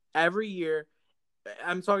competing every year.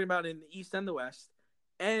 I'm talking about in the East and the West.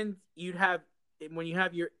 And when you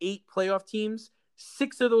have your 8 playoff teams,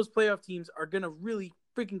 6 of those playoff teams are going to really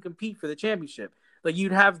freaking compete for the championship. Like,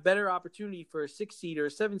 you'd have better opportunity for a 6 seed or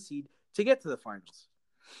a 7 seed to get to the finals.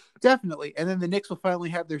 Definitely. And then the Knicks will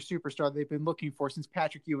finally have their superstar they've been looking for since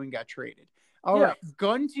Patrick Ewing got traded. All right.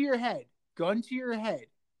 Gun to your head.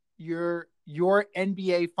 Your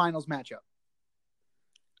NBA Finals matchup.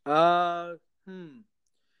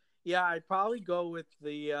 Yeah, I'd probably go with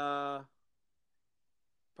the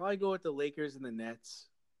Lakers and the Nets.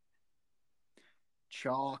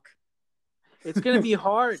 Chalk. It's gonna be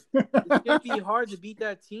hard. It's gonna be hard to beat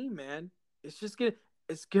that team, man. It's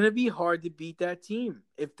gonna be hard to beat that team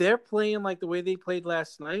if they're playing like the way they played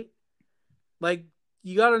last night. Like,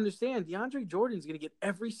 you gotta understand, DeAndre Jordan's gonna get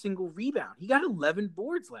every single rebound. He got 11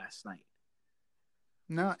 boards last night.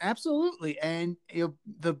 No, absolutely, and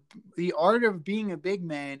the art of being a big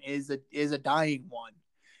man is a dying one.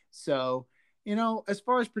 So, as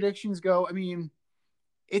far as predictions go, I mean,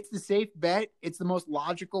 it's the safe bet. It's the most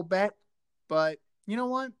logical bet. But you know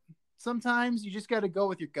what? Sometimes you just got to go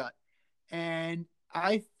with your gut. And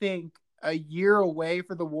I think a year away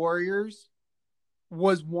for the Warriors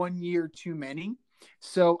was 1 year too many.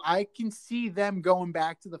 So I can see them going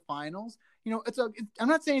back to the finals. I'm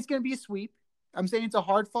not saying it's going to be a sweep. I'm saying it's a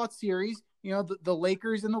hard fought series. The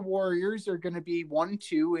Lakers and the Warriors are going to be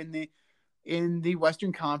 1-2 in the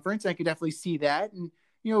Western Conference. I could definitely see that. And,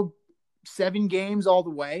 7 games all the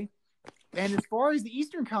way. And as far as the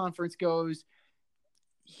Eastern Conference goes,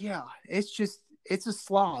 yeah, it's a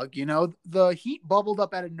slog. The Heat bubbled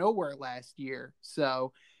up out of nowhere last year.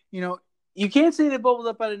 So, you can't say they bubbled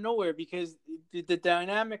up out of nowhere because the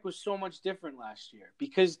dynamic was so much different last year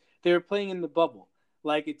because they were playing in the bubble.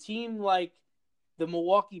 Like a team like the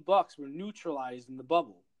Milwaukee Bucks were neutralized in the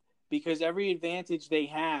bubble. because every advantage they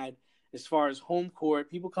had as far as home court,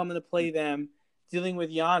 people coming to play them, dealing with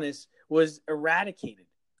Giannis was eradicated.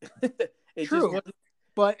 It just True, wasn't.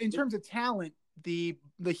 but in terms of talent, the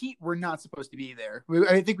Heat were not supposed to be there.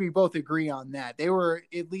 I think we both agree on that. They were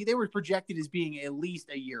projected as being at least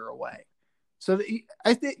a year away. So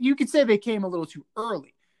I think you could say they came a little too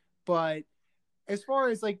early, but as far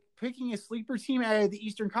as like picking a sleeper team out of the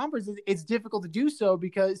Eastern Conference, it's difficult to do so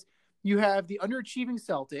because you have the underachieving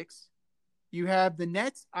Celtics, you have the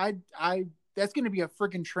Nets. I that's going to be a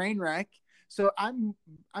freaking train wreck. So I'm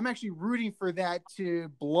actually rooting for that to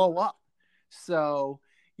blow up. So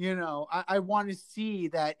I want to see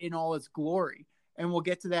that in all its glory, and we'll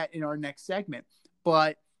get to that in our next segment.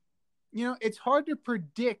 But it's hard to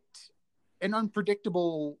predict an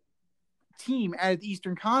unpredictable team out of the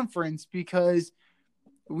Eastern Conference because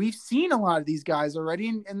we've seen a lot of these guys already,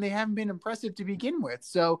 and they haven't been impressive to begin with.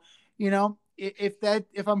 So,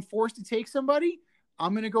 if I'm forced to take somebody,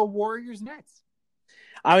 I'm going to go Warriors Nets.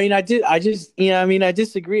 I mean, I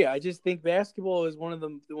disagree. I just think basketball is one of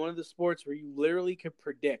the sports where you literally could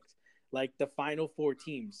predict like the final four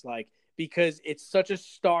teams, like because it's such a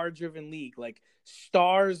star-driven league. Like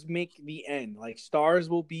stars make the end. Like stars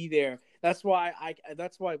will be there. That's why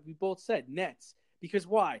we both said Nets. Because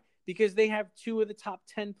why? Because they have two of the top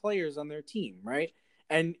 10 players on their team, right?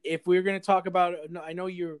 And if we're going to talk about, I know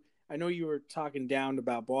you were talking down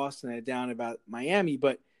about Boston and down about Miami,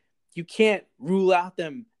 but you can't rule out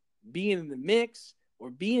them being in the mix or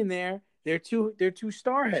being there. They're too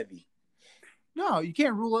star heavy. No, you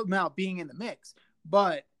can't rule them out being in the mix.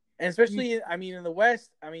 But and especially, in the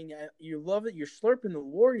West, you love it. You're slurping the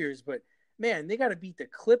Warriors, but man, they got to beat the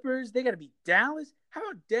Clippers. They got to beat Dallas. How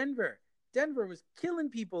about Denver? Denver was killing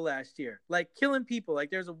people last year, like killing people.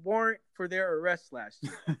 Like there's a warrant for their arrest last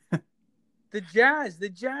year. The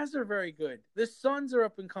Jazz are very good. The Suns are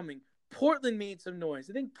up and coming. Portland made some noise.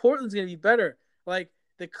 I think Portland's going to be better. Like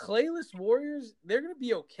the Clayless Warriors, they're going to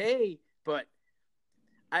be okay, but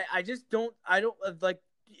I don't like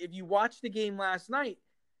if you watch the game last night,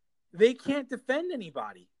 they can't defend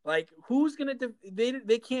anybody. Like who's going to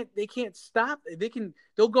they can't stop.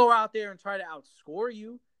 They'll go out there and try to outscore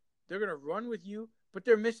you. They're going to run with you, but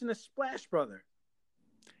they're missing a splash brother.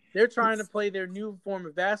 They're trying to play their new form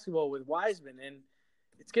of basketball with Wiseman, and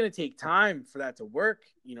it's going to take time for that to work.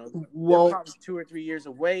 They're probably 2 or 3 years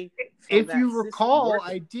away. If you recall,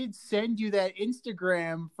 I did send you that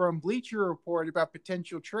Instagram from Bleacher Report about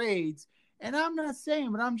potential trades, and I'm not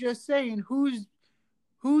saying, but I'm just saying, who's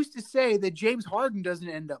to say that James Harden doesn't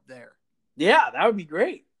end up there? Yeah, that would be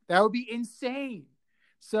great. That would be insane.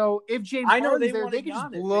 So if James Harden's there, they could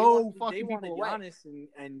just blow fucking people away. Giannis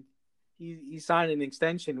and he signed an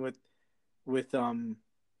extension with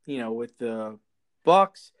the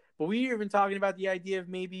Bucks. But we were even talking about the idea of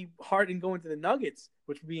maybe Harden going to the Nuggets,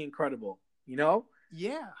 which would be incredible.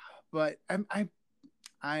 Yeah, but I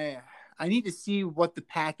need to see what the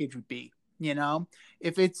package would be.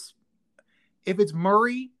 If it's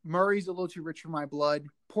Murray's a little too rich for my blood.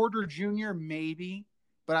 Porter Jr. maybe.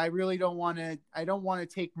 But I really don't want to. I don't want to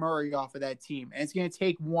take Murray off of that team, and it's going to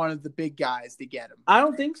take one of the big guys to get him. I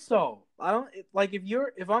don't think so. I don't like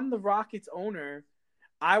if I'm the Rockets owner,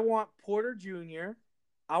 I want Porter Jr.,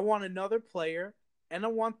 I want another player, and I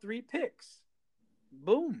want 3 picks.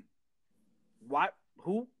 Boom. Why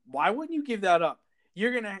wouldn't you give that up?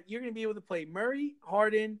 You're gonna be able to play Murray,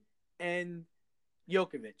 Harden, and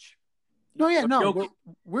Jokic. No,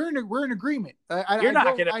 we're in agreement.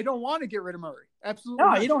 I don't want to get rid of Murray. Absolutely.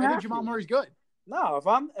 No, you don't have to. Jamal Murray's good. No, if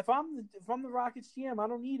I'm the Rockets GM, I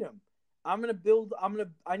don't need him. I need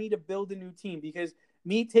to build a new team because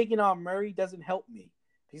me taking on Murray doesn't help me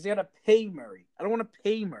because I got to pay Murray. I don't want to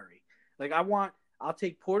pay Murray. Like I'll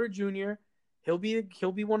take Porter Jr. He'll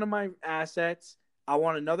be one of my assets. I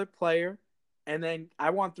want another player, and then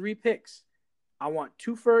I want 3 picks. I want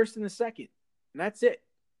 2 firsts and a second, and that's it.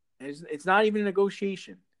 It's not even a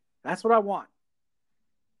negotiation. That's what I want.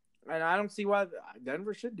 And I don't see why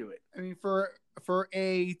Denver should do it. I mean, for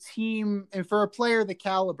a team and for a player the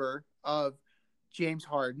caliber of James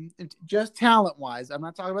Harden, just talent-wise, I'm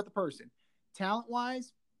not talking about the person.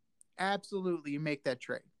 Talent-wise, absolutely, you make that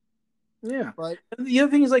trade. Yeah. But and the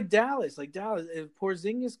other thing is like Dallas. If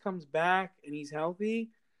Porzingis comes back and he's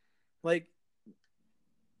healthy, like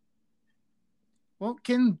well,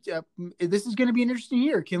 this is going to be an interesting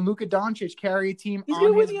year. Can Luka Doncic carry a team He's on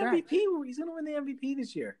going to his win the back? MVP. He's going to win the MVP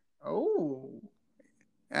this year. Oh,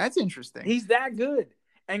 that's interesting. He's that good.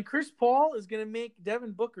 And Chris Paul is going to make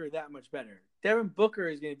Devin Booker that much better. Devin Booker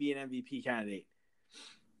is going to be an MVP candidate.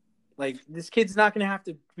 Like, this kid's not going to have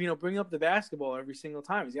to, bring up the basketball every single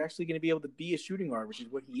time. He's actually going to be able to be a shooting guard, which is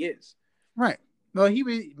what he is. Right.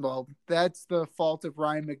 Well, that's the fault of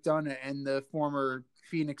Ryan McDonough and the former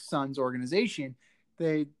Phoenix Suns organization.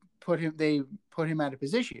 They put him out of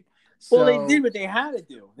position. Well, they did what they had to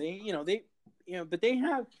do. But they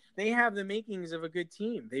have the makings of a good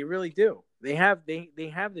team. They really do. They have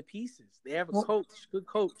the pieces. They have a good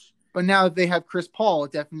coach. But now that they have Chris Paul,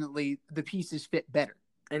 definitely the pieces fit better.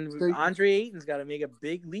 And Andre Ayton's got to make a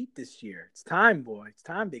big leap this year. It's time, boy. It's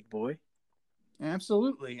time, big boy.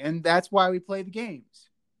 Absolutely. And that's why we play the games.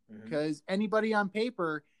 Because anybody on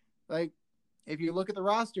paper, like, if you look at the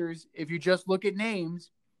rosters, if you just look at names,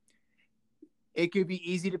 it could be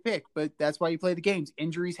easy to pick. But that's why you play the games.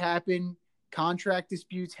 Injuries happen. Contract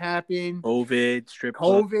disputes happen.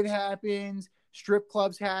 COVID happens. Strip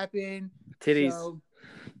clubs happen. Titties. So,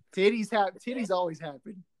 titties always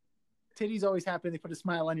happen. Titties always happen. They put a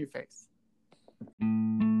smile on your face.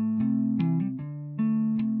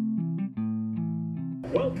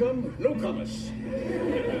 Welcome, newcomers.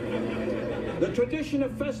 The tradition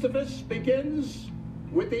of Festivus begins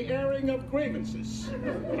with the airing of grievances.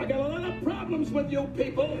 I got a lot of problems with you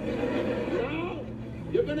people. Now,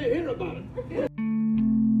 you're going to hear about it.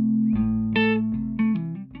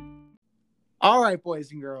 All right,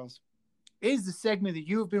 boys and girls. It is the segment that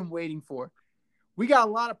you have been waiting for. We got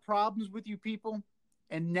a lot of problems with you people,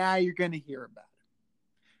 and now you're going to hear about it.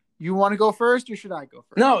 You want to go first, or should I go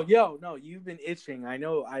first? No, you've been itching. I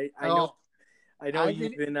know. I know.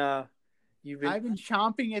 You've been I've been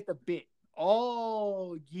chomping at the bit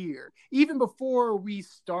all year. Even before we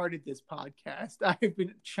started this podcast, I've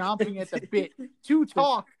been chomping at the bit to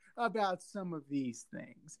talk about some of these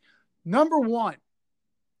things. Number one,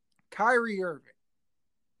 Kyrie Irving.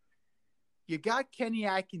 You got Kenny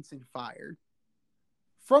Atkinson fired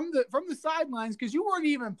from the sidelines because you weren't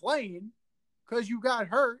even playing because you got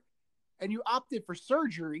hurt and you opted for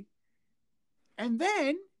surgery. And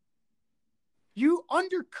then you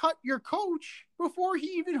undercut your coach before he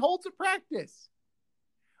even holds a practice.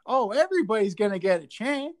 Oh, everybody's going to get a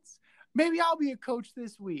chance. Maybe I'll be a coach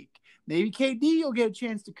this week. Maybe KD will get a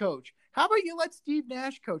chance to coach. How about you let Steve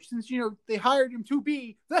Nash coach since, they hired him to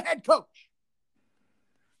be the head coach?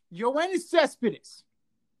 Yoenis Cespedes.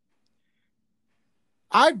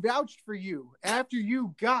 I vouched for you after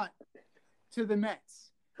you got to the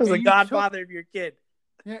Mets. He was the godfather of your kid.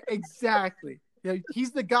 Yeah, exactly. Yeah,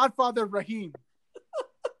 he's the godfather of Raheem.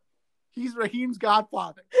 He's Raheem's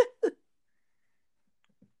godfather.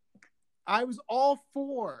 I was all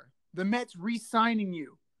for the Mets re-signing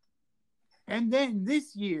you. And then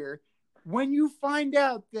this year, when you find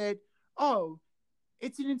out that,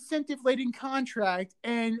 it's an incentive-laden contract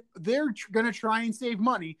and they're going to try and save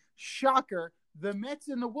money, shocker, the Mets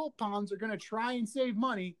and the Wilpons are going to try and save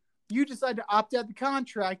money. You decide to opt out the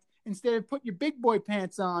contract instead of putting your big boy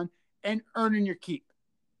pants on and earning your keep.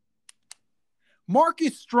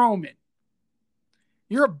 Marcus Stroman.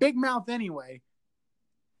 You're a big mouth anyway,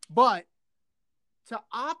 but to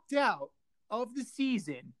opt out of the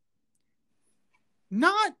season,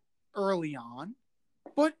 not early on,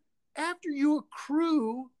 but after you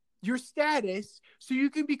accrue your status so you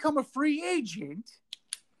can become a free agent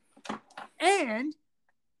and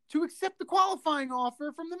to accept the qualifying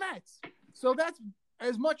offer from the Mets. So that's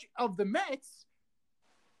as much of the Mets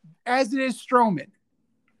as it is Stroman.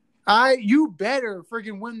 You better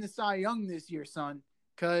friggin' win the Cy Young this year, son,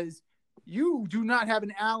 because you do not have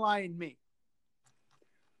an ally in me.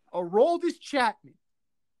 Aroldis Chapman.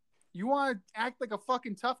 You want to act like a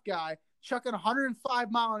fucking tough guy, chucking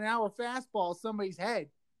 105-mile-an-hour fastball at somebody's head,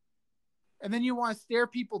 and then you want to stare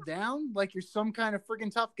people down like you're some kind of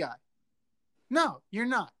friggin' tough guy. No, you're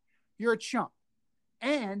not. You're a chump.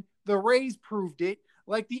 And the Rays proved it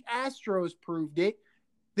like the Astros proved it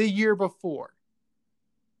the year before.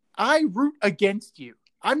 I root against you.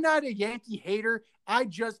 I'm not a Yankee hater. I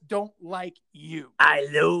just don't like you. I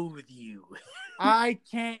loathe you. I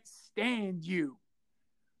can't stand you.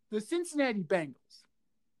 The Cincinnati Bengals.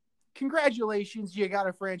 Congratulations, you got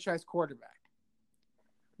a franchise quarterback.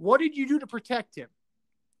 What did you do to protect him?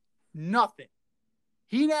 Nothing.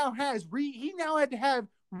 He now had to have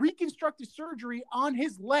reconstructive surgery on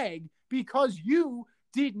his leg because you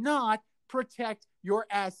did not protect your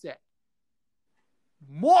asset.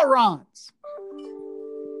 Morons.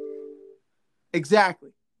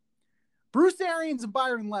 Exactly. Bruce Arians and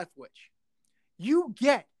Byron Leftwich. You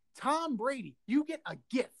get Tom Brady. You get a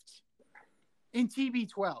gift in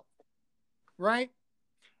TB12. Right?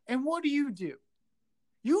 And what do?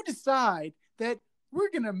 You decide that we're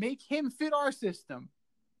going to make him fit our system.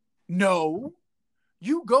 No.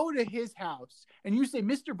 You go to his house and you say,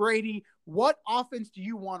 Mr. Brady, what offense do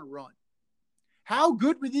you want to run? How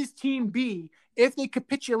good would this team be if they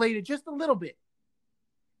capitulated just a little bit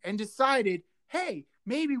and decided, hey,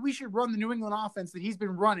 maybe we should run the New England offense that he's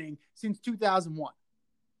been running since 2001?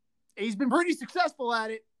 He's been pretty successful at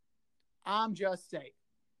it. I'm just saying.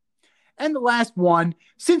 And the last one,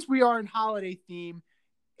 since we are in holiday theme,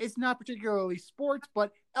 it's not particularly sports,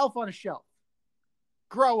 but Elf on a Shelf.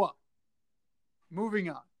 Grow up. Moving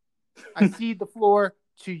on. I cede the floor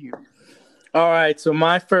to you. All right, so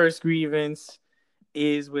my first grievance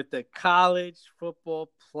is with the college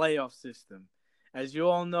football playoff system. As you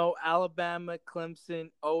all know, Alabama, Clemson,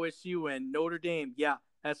 OSU, and Notre Dame. Yeah,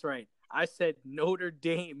 that's right. I said Notre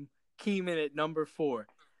Dame came in at number 4.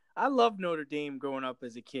 I loved Notre Dame growing up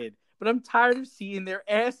as a kid, but I'm tired of seeing their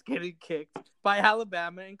ass getting kicked by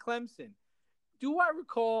Alabama and Clemson. Do I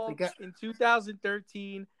recall in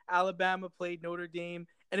 2013, Alabama played Notre Dame,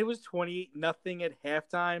 and it was 28-0 at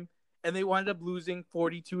halftime, and they wound up losing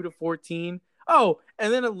 42-14. Oh,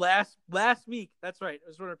 and then last week, that's right, I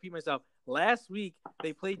just want to repeat myself. Last week,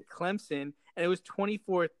 they played Clemson, and it was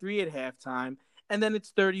 24-3 at halftime, and then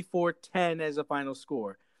it's 34-10 as a final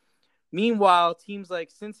score. Meanwhile, teams like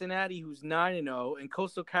Cincinnati, who's 9-0, and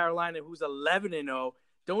Coastal Carolina, who's 11-0,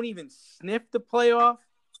 don't even sniff the playoff.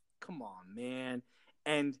 Come on, man.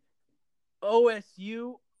 And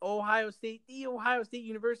OSU, Ohio State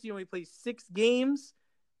University only plays 6 games.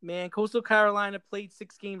 Man, Coastal Carolina played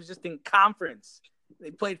 6 games just in conference.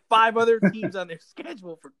 They played 5 other teams on their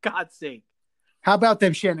schedule, for God's sake. How about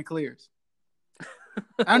them Chanticleers?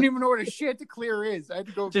 I don't even know what a Chanticleer is. I had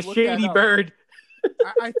to go It's a look shady that up. bird.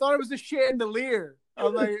 I thought it was a chandelier.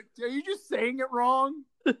 I'm like, are you just saying it wrong?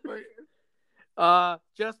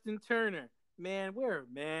 Justin Turner. Man, wear a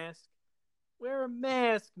mask. Wear a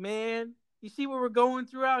mask, man. You see what we're going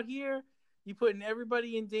through out here? You putting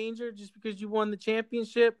everybody in danger just because you won the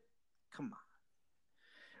championship? Come on.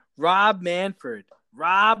 Rob Manfred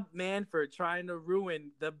trying to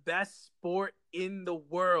ruin the best sport in the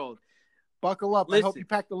world. Buckle up. I hope you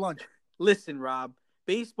packed the lunch. Listen, Rob.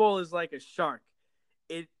 Baseball is like a shark.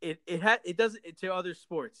 It doesn't to other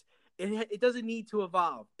sports. It doesn't need to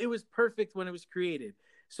evolve. It was perfect when it was created.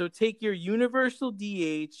 So take your universal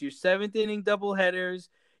DH, your 7th inning doubleheaders,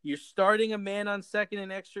 you're starting a man on second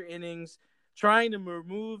in extra innings, trying to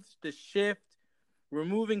remove the shift,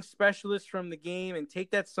 removing specialists from the game, and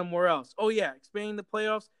take that somewhere else. Oh, yeah, expanding the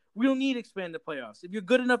playoffs. We don't need to expand the playoffs. If you're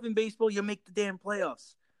good enough in baseball, you make the damn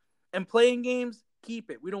playoffs. And playing games, keep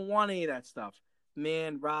it. We don't want any of that stuff.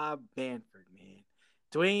 Man, Rob Manfred, man.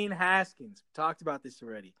 Dwayne Haskins, we talked about this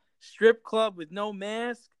already. Strip club with no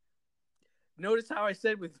mask. Notice how I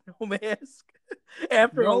said with no mask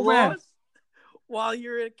after a loss while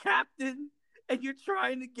you're a captain and you're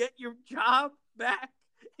trying to get your job back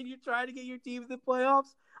and you're trying to get your team to the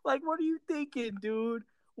playoffs. Like, what are you thinking, dude?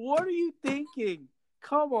 What are you thinking?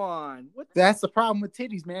 Come on. That's the problem with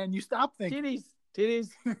titties, man. You stop thinking. Titties.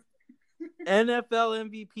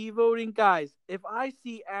 NFL MVP voting. Guys, if I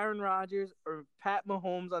see Aaron Rodgers or Pat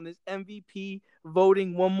Mahomes on this MVP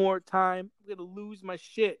voting one more time, I'm going to lose my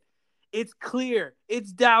shit. It's clear.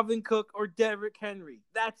 It's Dalvin Cook or Derrick Henry.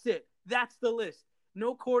 That's it. That's the list.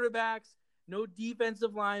 No quarterbacks, no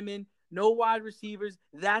defensive linemen, no wide receivers.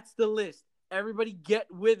 That's the list. Everybody get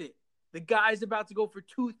with it. The guy's about to go for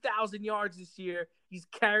 2,000 yards this year. He's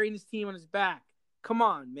carrying his team on his back. Come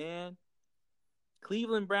on, man.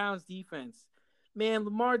 Cleveland Browns defense. Man,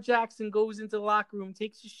 Lamar Jackson goes into the locker room,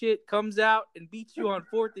 takes his shit, comes out, and beats you on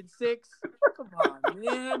 4th and 6. Come on,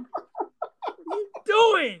 man. What are you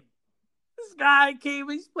doing? This guy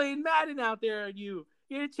he's playing Madden out there on you.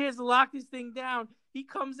 He had a chance to lock this thing down. He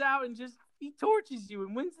comes out and he torches you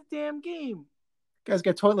and wins the damn game. Guy's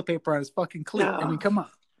got toilet paper on his fucking cleat. I mean, come on.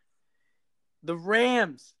 The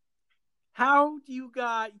Rams. How do you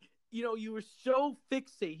got... you were so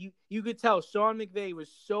fixated. You could tell Sean McVay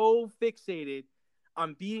was so fixated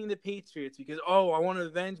on beating the Patriots because, I want to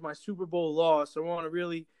avenge my Super Bowl loss. I want to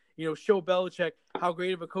really, show Belichick how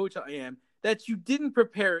great of a coach I am, that you didn't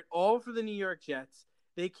prepare it all for the New York Jets.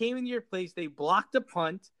 They came into your place. They blocked a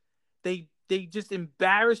punt. They just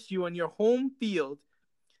embarrassed you on your home field.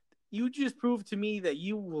 You just proved to me that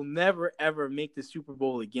you will never, ever make the Super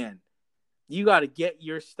Bowl again. You got to get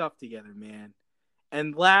your stuff together, man.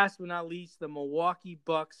 And last but not least, the Milwaukee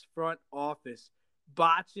Bucks front office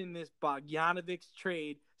botching this Bogdanovich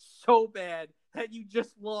trade so bad that you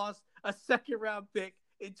just lost a second-round pick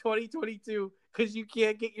in 2022 because you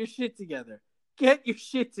can't get your shit together. Get your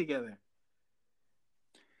shit together.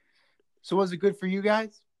 So was it good for you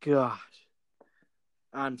guys? Gosh,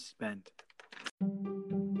 I'm spent.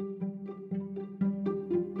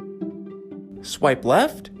 Swipe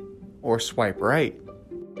left or swipe right?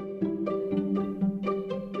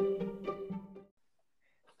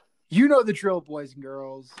 You know the drill, boys and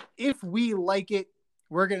girls. If we like it,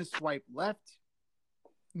 we're going to swipe left.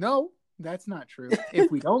 No, that's not true.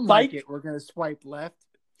 If we don't like it, we're going to swipe left.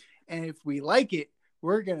 And if we like it,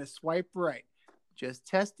 we're going to swipe right. Just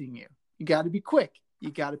testing you. You got to be quick.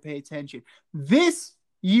 You got to pay attention. This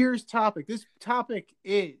topic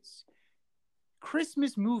is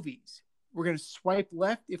Christmas movies. We're going to swipe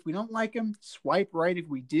left if we don't like them, swipe right if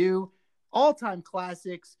we do. All-time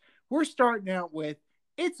classics. We're starting out with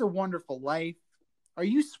It's a Wonderful Life. Are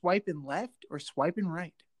you swiping left or swiping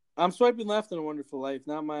right? I'm swiping left in A Wonderful Life.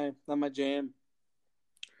 Not my jam.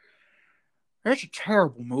 It's a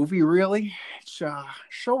terrible movie, really. It's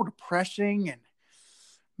so depressing and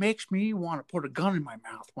makes me want to put a gun in my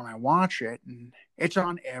mouth when I watch it. And it's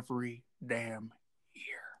on every damn year.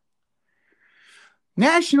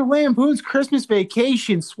 National Lampoon's Christmas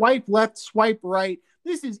Vacation. Swipe left, swipe right.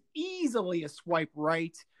 This is easily a swipe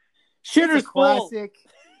right. Shitter's classic.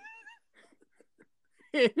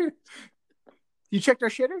 You checked our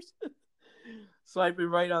shitters? Swiping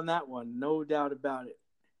right on that one. No doubt about it.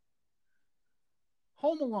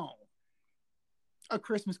 Home Alone. A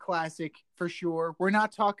Christmas classic for sure. We're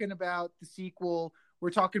not talking about the sequel. We're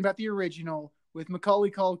talking about the original with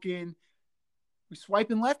Macaulay Culkin. We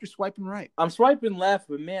swiping left or swiping right? I'm swiping left,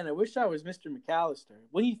 but man, I wish I was Mr. McAllister.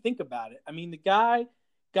 When you think about it, I mean, the guy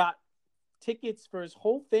got tickets for his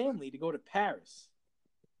whole family to go to Paris.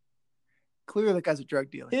 Clearly, that guy's a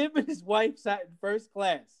drug dealer. Him and his wife sat in first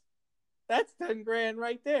class. That's $10,000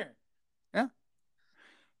 right there. Yeah.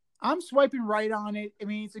 I'm swiping right on it. I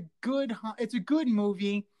mean, it's a good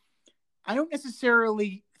movie. I don't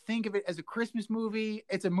necessarily think of it as a Christmas movie.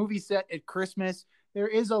 It's a movie set at Christmas. There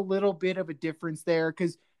is a little bit of a difference there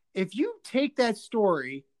because if you take that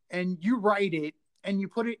story and you write it and you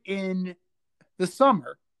put it in the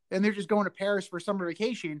summer and they're just going to Paris for summer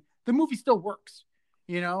vacation, the movie still works.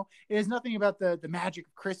 You know, it has nothing about the magic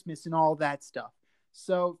of Christmas and all that stuff.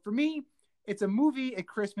 So for me, it's a movie at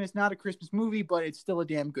Christmas, not a Christmas movie, but it's still a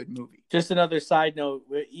damn good movie. Just another side note,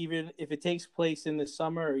 even if it takes place in the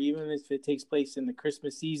summer or even if it takes place in the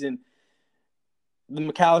Christmas season, the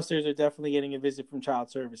McAllisters are definitely getting a visit from Child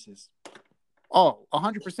Services. Oh,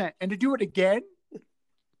 100%. And to do it again?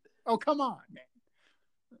 Oh, come on, man.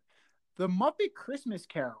 The Muppet Christmas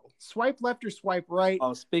Carol. Swipe left or swipe right?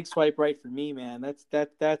 Oh, big swipe right for me, man.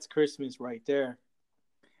 That's Christmas right there.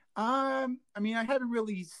 I mean, I haven't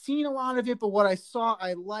really seen a lot of it, but what I saw,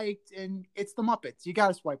 I liked, and it's the Muppets. You got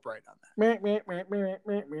to swipe right on that.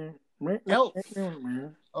 Elf.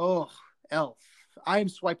 Oh, Elf. I am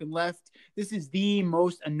swiping left. This is the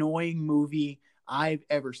most annoying movie I've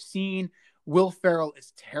ever seen. Will Ferrell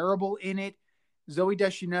is terrible in it. Zooey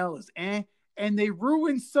Deschanel is and they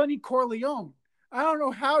ruined Sonny Corleone. I don't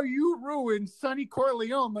know how you ruined Sonny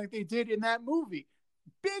Corleone like they did in that movie.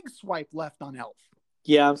 Big swipe left on Elf.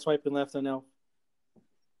 Yeah, I'm swiping left on Elf.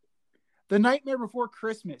 The Nightmare Before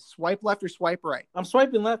Christmas. Swipe left or swipe right? I'm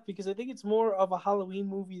swiping left because I think it's more of a Halloween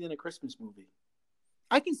movie than a Christmas movie.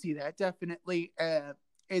 I can see that, definitely.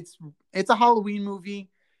 It's a Halloween movie,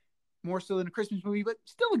 more so than a Christmas movie, but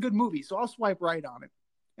still a good movie, so I'll swipe right on it.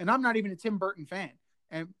 And I'm not even a Tim Burton fan,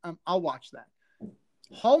 and I'll watch that.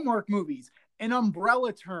 Hallmark movies, an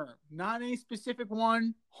umbrella term, not any specific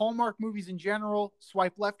one. Hallmark movies in general,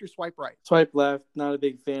 swipe left or swipe right? Swipe left. Not a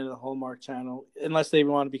big fan of the Hallmark channel, unless they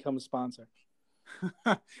want to become a sponsor.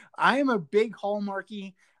 I am a big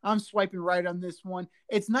Hallmarky. I'm swiping right on this one.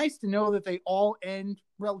 It's nice to know that they all end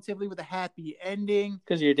relatively with a happy ending.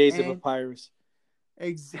 Because of your days of papyrus.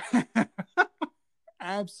 Exactly.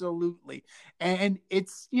 Absolutely. And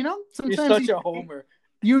it's, sometimes you're such a homer.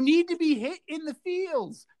 You need to be hit in the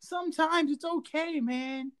feels. Sometimes it's okay,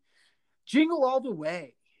 man. Jingle All the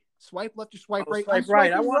Way. Swipe left or swipe right? Swipe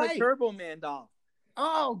right. I want a Turbo Man doll.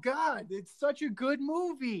 Oh, God. It's such a good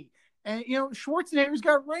movie. And, Schwarzenegger's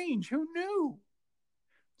got range. Who knew?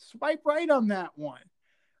 Swipe right on that one.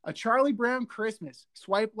 A Charlie Brown Christmas.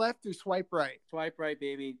 Swipe left or swipe right? Swipe right,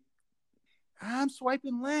 baby. I'm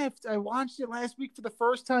swiping left. I watched it last week for the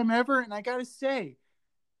first time ever, and I got to say,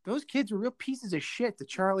 those kids were real pieces of shit to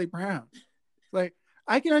Charlie Brown. Like,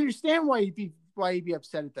 I can understand why you'd be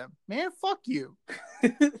upset at them. Man, fuck you.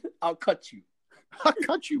 I'll cut you. I'll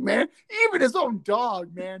cut you, man. Even his own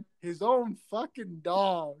dog, man. His own fucking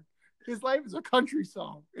dog. His life is a country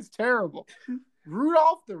song. It's terrible.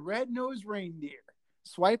 Rudolph the Red-Nosed Reindeer.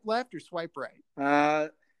 Swipe left or swipe right?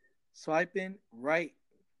 Swiping right.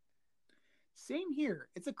 Same here.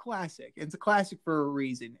 It's a classic. It's a classic for a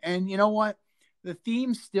reason. And you know what? the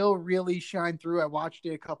themes still really shine through. I watched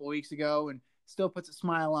it a couple weeks ago and still puts a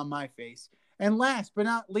smile on my face. And last but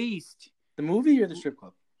not least, The movie or the strip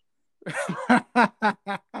club?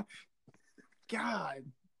 God,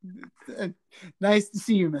 nice to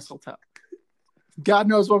see you, Mistletoe. God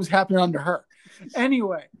knows what was happening under her.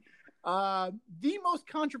 Anyway, the most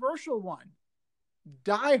controversial one,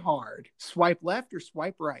 Die Hard. Swipe left or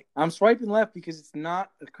swipe right? I'm swiping left because it's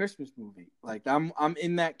not a Christmas movie. Like I'm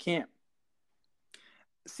in that camp.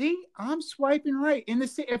 See, I'm swiping right.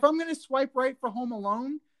 If I'm going to swipe right for Home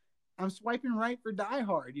Alone, I'm swiping right for Die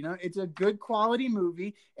Hard. You know, it's a good quality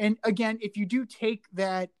movie. And again, if you do take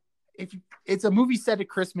that, it's a movie set at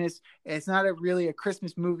Christmas, it's not really a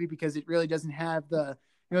Christmas movie because it really doesn't have the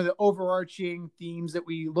overarching themes that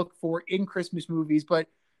we look for in Christmas movies. But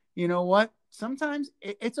you know what? Sometimes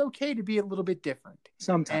it's okay to be a little bit different.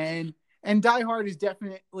 Sometimes. And Die Hard is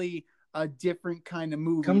definitely a different kind of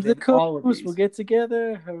movie. Come to than the coast. all of these. We'll get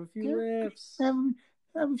together, have a few laughs.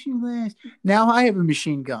 Have a few laughs. Now I have a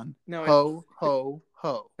machine gun. No, ho, ho,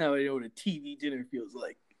 ho. Now I know what a TV dinner feels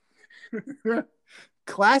like.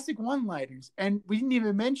 Classic one-liners. And we didn't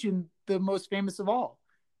even mention the most famous of all.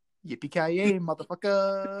 Yippee-ki-yay,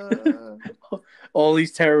 motherfucker. All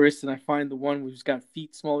these terrorists, and I find the one who's got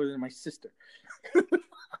feet smaller than my sister.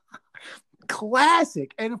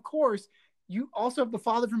 Classic. And of course, you also have the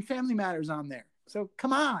father from Family Matters on there. So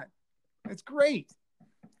come on. It's great.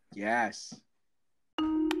 Yes.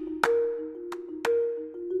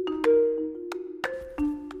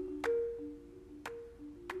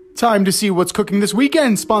 Time to see what's cooking this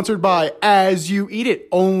weekend, sponsored by As You Eat It,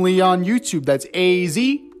 only on YouTube. That's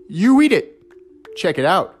A-Z, You Eat It. Check it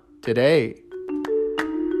out today.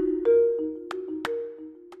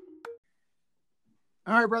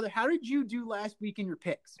 All right, brother. How did you do last week in your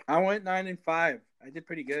picks? I went 9-5. I did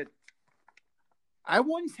pretty good. I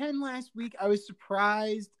won 10 last week. I was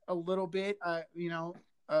surprised a little bit. A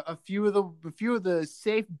few of the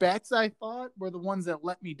safe bets I thought were the ones that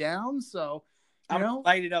let me down. So, I'm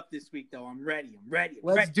lighted up this week, though. I'm ready.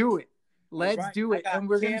 Let's do it. Let's do it. And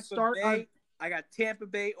we're going to start on. I got Tampa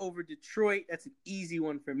Bay over Detroit. That's an easy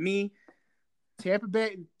one for me. Tampa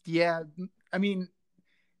Bay. Yeah. I mean,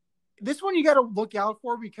 this one you got to look out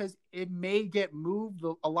for because it may get moved.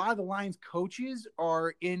 A lot of the Lions coaches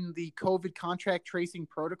are in the COVID contract tracing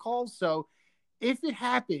protocol. So if it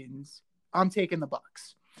happens, I'm taking the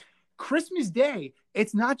Bucs. Christmas Day,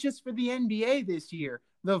 it's not just for the NBA this year.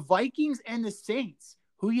 The Vikings and the Saints.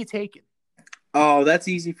 Who you taking? Oh, that's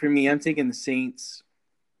easy for me. I'm taking the Saints.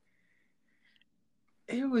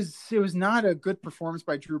 It was not a good performance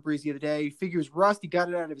by Drew Brees the other day. He figures rust. He got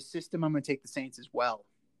it out of his system. I'm going to take the Saints as well.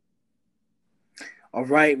 All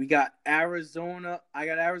right, we got Arizona. I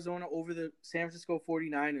got Arizona over the San Francisco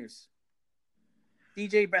 49ers.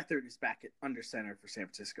 DJ Beathard is back at under center for San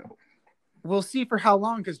Francisco. We'll see for how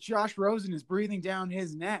long because Josh Rosen is breathing down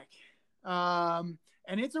his neck.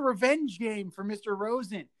 And it's a revenge game for Mr.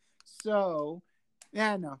 Rosen. So,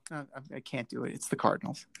 yeah, no, I can't do it. It's the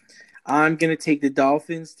Cardinals. I'm going to take the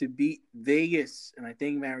Dolphins to beat Vegas, and I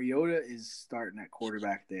think Mariota is starting at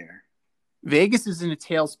quarterback there. Vegas is in a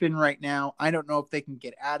tailspin right now. I don't know if they can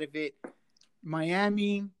get out of it.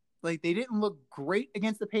 Miami, they didn't look great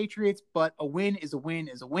against the Patriots, but a win is a win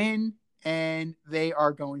is a win, and they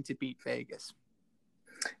are going to beat Vegas.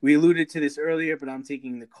 We alluded to this earlier, but I'm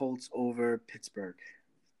taking the Colts over Pittsburgh.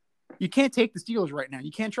 You can't take the Steelers right now.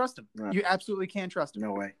 You can't trust them. No. You absolutely can't trust them.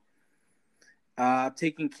 No way. I'm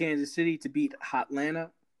taking Kansas City to beat Hotlanta.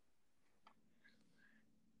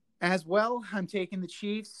 As well, I'm taking the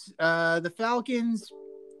Chiefs. The Falcons,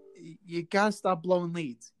 you got to stop blowing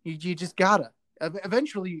leads. You just got to.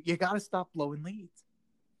 Eventually, you got to stop blowing leads.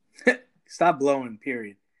 Stop blowing,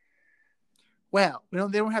 period. Well, they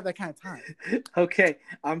don't have that kind of time. Okay,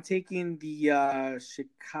 I'm taking the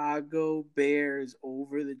Chicago Bears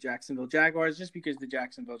over the Jacksonville Jaguars just because the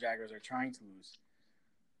Jacksonville Jaguars are trying to lose.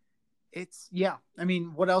 I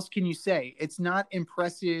mean, what else can you say? It's not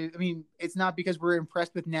impressive. I mean, it's not because we're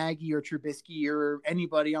impressed with Nagy or Trubisky or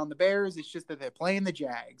anybody on the Bears. It's just that they're playing the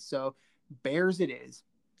Jags. So, Bears it is.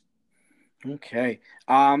 Okay.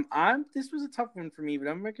 This was a tough one for me, but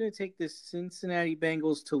I'm not going to take the Cincinnati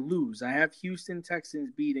Bengals to lose. I have Houston Texans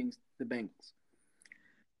beating the Bengals.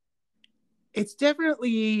 It's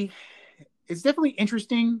definitely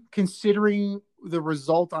interesting considering the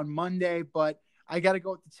result on Monday, but I got to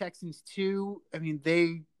go with the Texans too. I mean,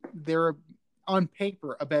 they're on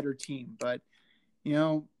paper a better team, but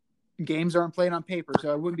games aren't played on paper,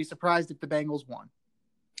 so I wouldn't be surprised if the Bengals won.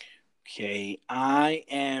 Okay, I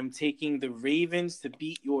am taking the Ravens to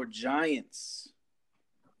beat your Giants.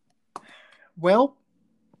 Well,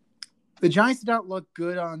 The Giants did not look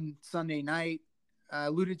good on Sunday night.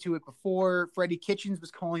 Alluded to it before. Freddie Kitchens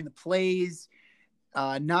was calling the plays,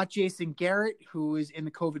 not Jason Garrett, who is in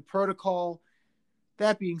the COVID protocol.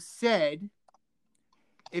 That being said,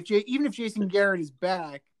 even if Jason Garrett is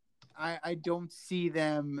back, I don't see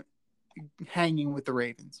them hanging with the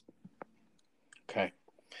Ravens. Okay.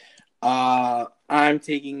 I'm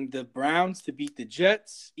taking the Browns to beat the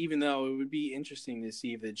Jets, even though it would be interesting to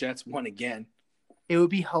see if the Jets won again. It would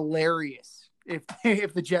be hilarious if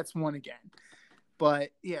the Jets won again.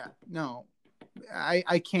 But, yeah, no.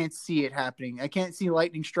 I can't see it happening. I can't see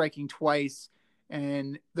lightning striking twice,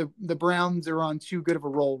 and the Browns are on too good of a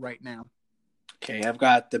roll right now. Okay, I've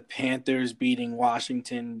got the Panthers beating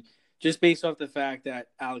Washington just based off the fact that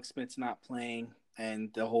Alex Smith's not playing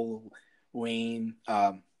and the whole Dwayne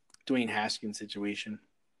Haskins situation.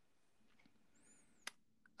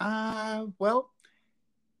 Well,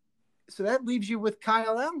 so that leaves you with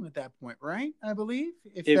Kyle Allen at that point, right? I believe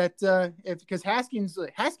because Haskins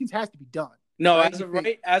has to be done. No,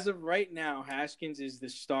 right? as of right now, Haskins is the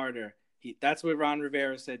starter. That's what Ron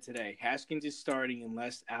Rivera said today. Haskins is starting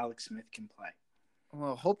unless Alex Smith can play.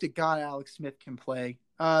 Well, hope to God Alex Smith can play.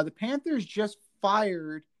 The Panthers just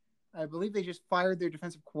fired. I believe they just fired their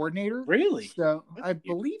defensive coordinator. Really? So I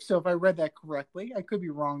believe so. If I read that correctly, I could be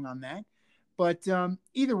wrong on that. But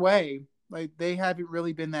either way, like they haven't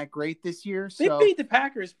really been that great this year. So they beat the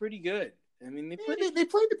Packers pretty good. I mean, they played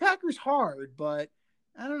the Packers hard, but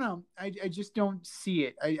I don't know. I just don't see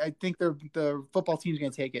it. I think the football team's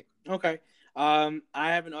going to take it. Okay. I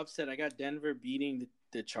have an upset. I got Denver beating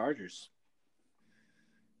the Chargers.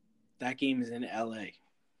 That game is in LA.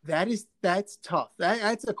 That's tough.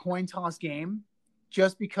 That's a coin toss game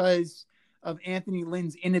just because of Anthony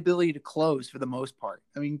Lynn's inability to close for the most part.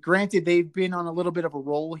 I mean, granted, they've been on a little bit of a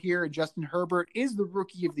roll here, and Justin Herbert is the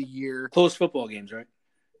rookie of the year. Close football games, right?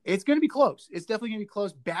 It's going to be close. It's definitely going to be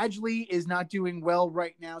close. Badgley is not doing well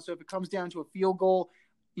right now, so if it comes down to a field goal,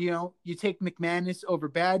 you take McManus over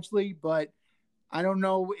Badgley, but I don't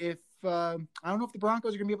know if the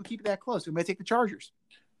Broncos are going to be able to keep it that close. I'm going to take the Chargers.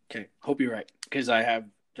 Okay, hope you're right because I have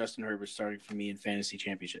Justin Herbert starting for me in fantasy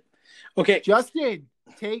championship. Okay, Justin,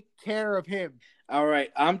 take care of him. All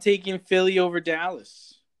right, I'm taking Philly over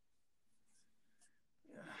Dallas.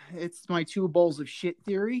 It's my 2 bowls of shit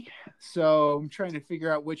theory, so I'm trying to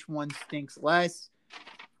figure out which one stinks less.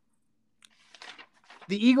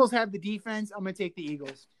 The Eagles have the defense. I'm going to take the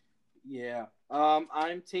Eagles. Yeah.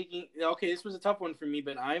 I'm taking – okay, this was a tough one for me,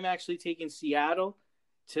 but I'm actually taking Seattle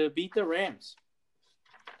to beat the Rams.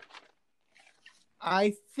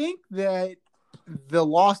 I think that the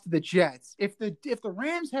loss to the Jets, if the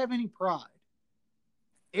Rams have any pride,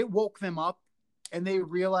 it woke them up, and they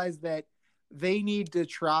realized that they need to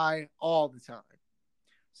try all the time.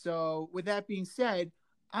 So with that being said,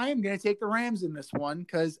 I am going to take the Rams in this one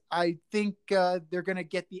because I think they're going to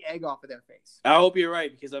get the egg off of their face. I hope you're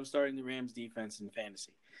right because I'm starting the Rams defense in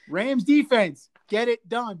fantasy. Rams defense, get it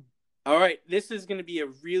done. All right, this is going to be a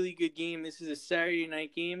really good game. This is a Saturday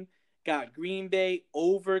night game. Got Green Bay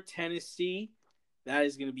over Tennessee. That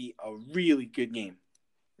is going to be a really good game.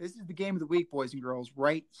 This is the game of the week, boys and girls,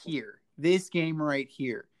 right here. This game right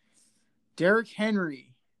here. Derrick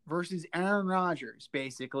Henry versus Aaron Rodgers,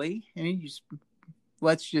 basically. And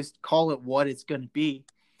let's just call it what it's going to be.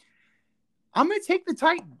 I'm going to take the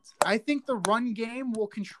Titans. I think the run game will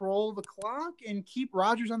control the clock and keep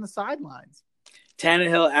Rodgers on the sidelines.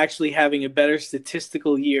 Tannehill actually having a better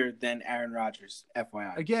statistical year than Aaron Rodgers,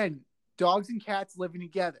 FYI. Again, dogs and cats living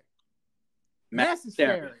together.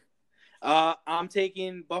 Necessary. I'm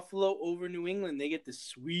taking Buffalo over New England. They get the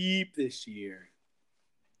sweep this year.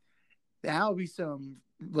 That'll be some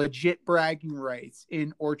legit bragging rights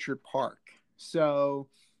in Orchard Park. So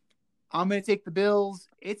I'm going to take the Bills.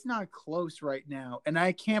 It's not close right now. And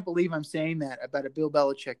I can't believe I'm saying that about a Bill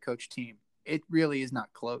Belichick coach team. It really is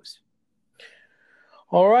not close.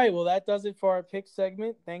 All right. Well, that does it for our pick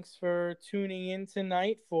segment. Thanks for tuning in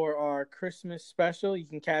tonight for our Christmas special. You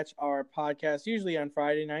can catch our podcast usually on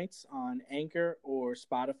Friday nights on Anchor or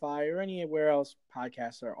Spotify or anywhere else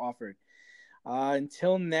podcasts are offered.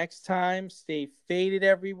 Until next time, stay faded,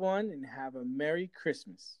 everyone, and have a Merry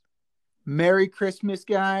Christmas. Merry Christmas,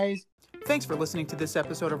 guys. Thanks for listening to this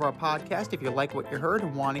episode of our podcast. If you like what you heard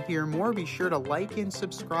and want to hear more, be sure to like and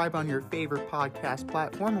subscribe on your favorite podcast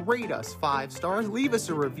platform. Rate us 5 stars, leave us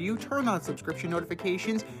a review, turn on subscription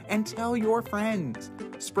notifications, and tell your friends.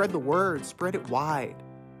 Spread the word, spread it wide.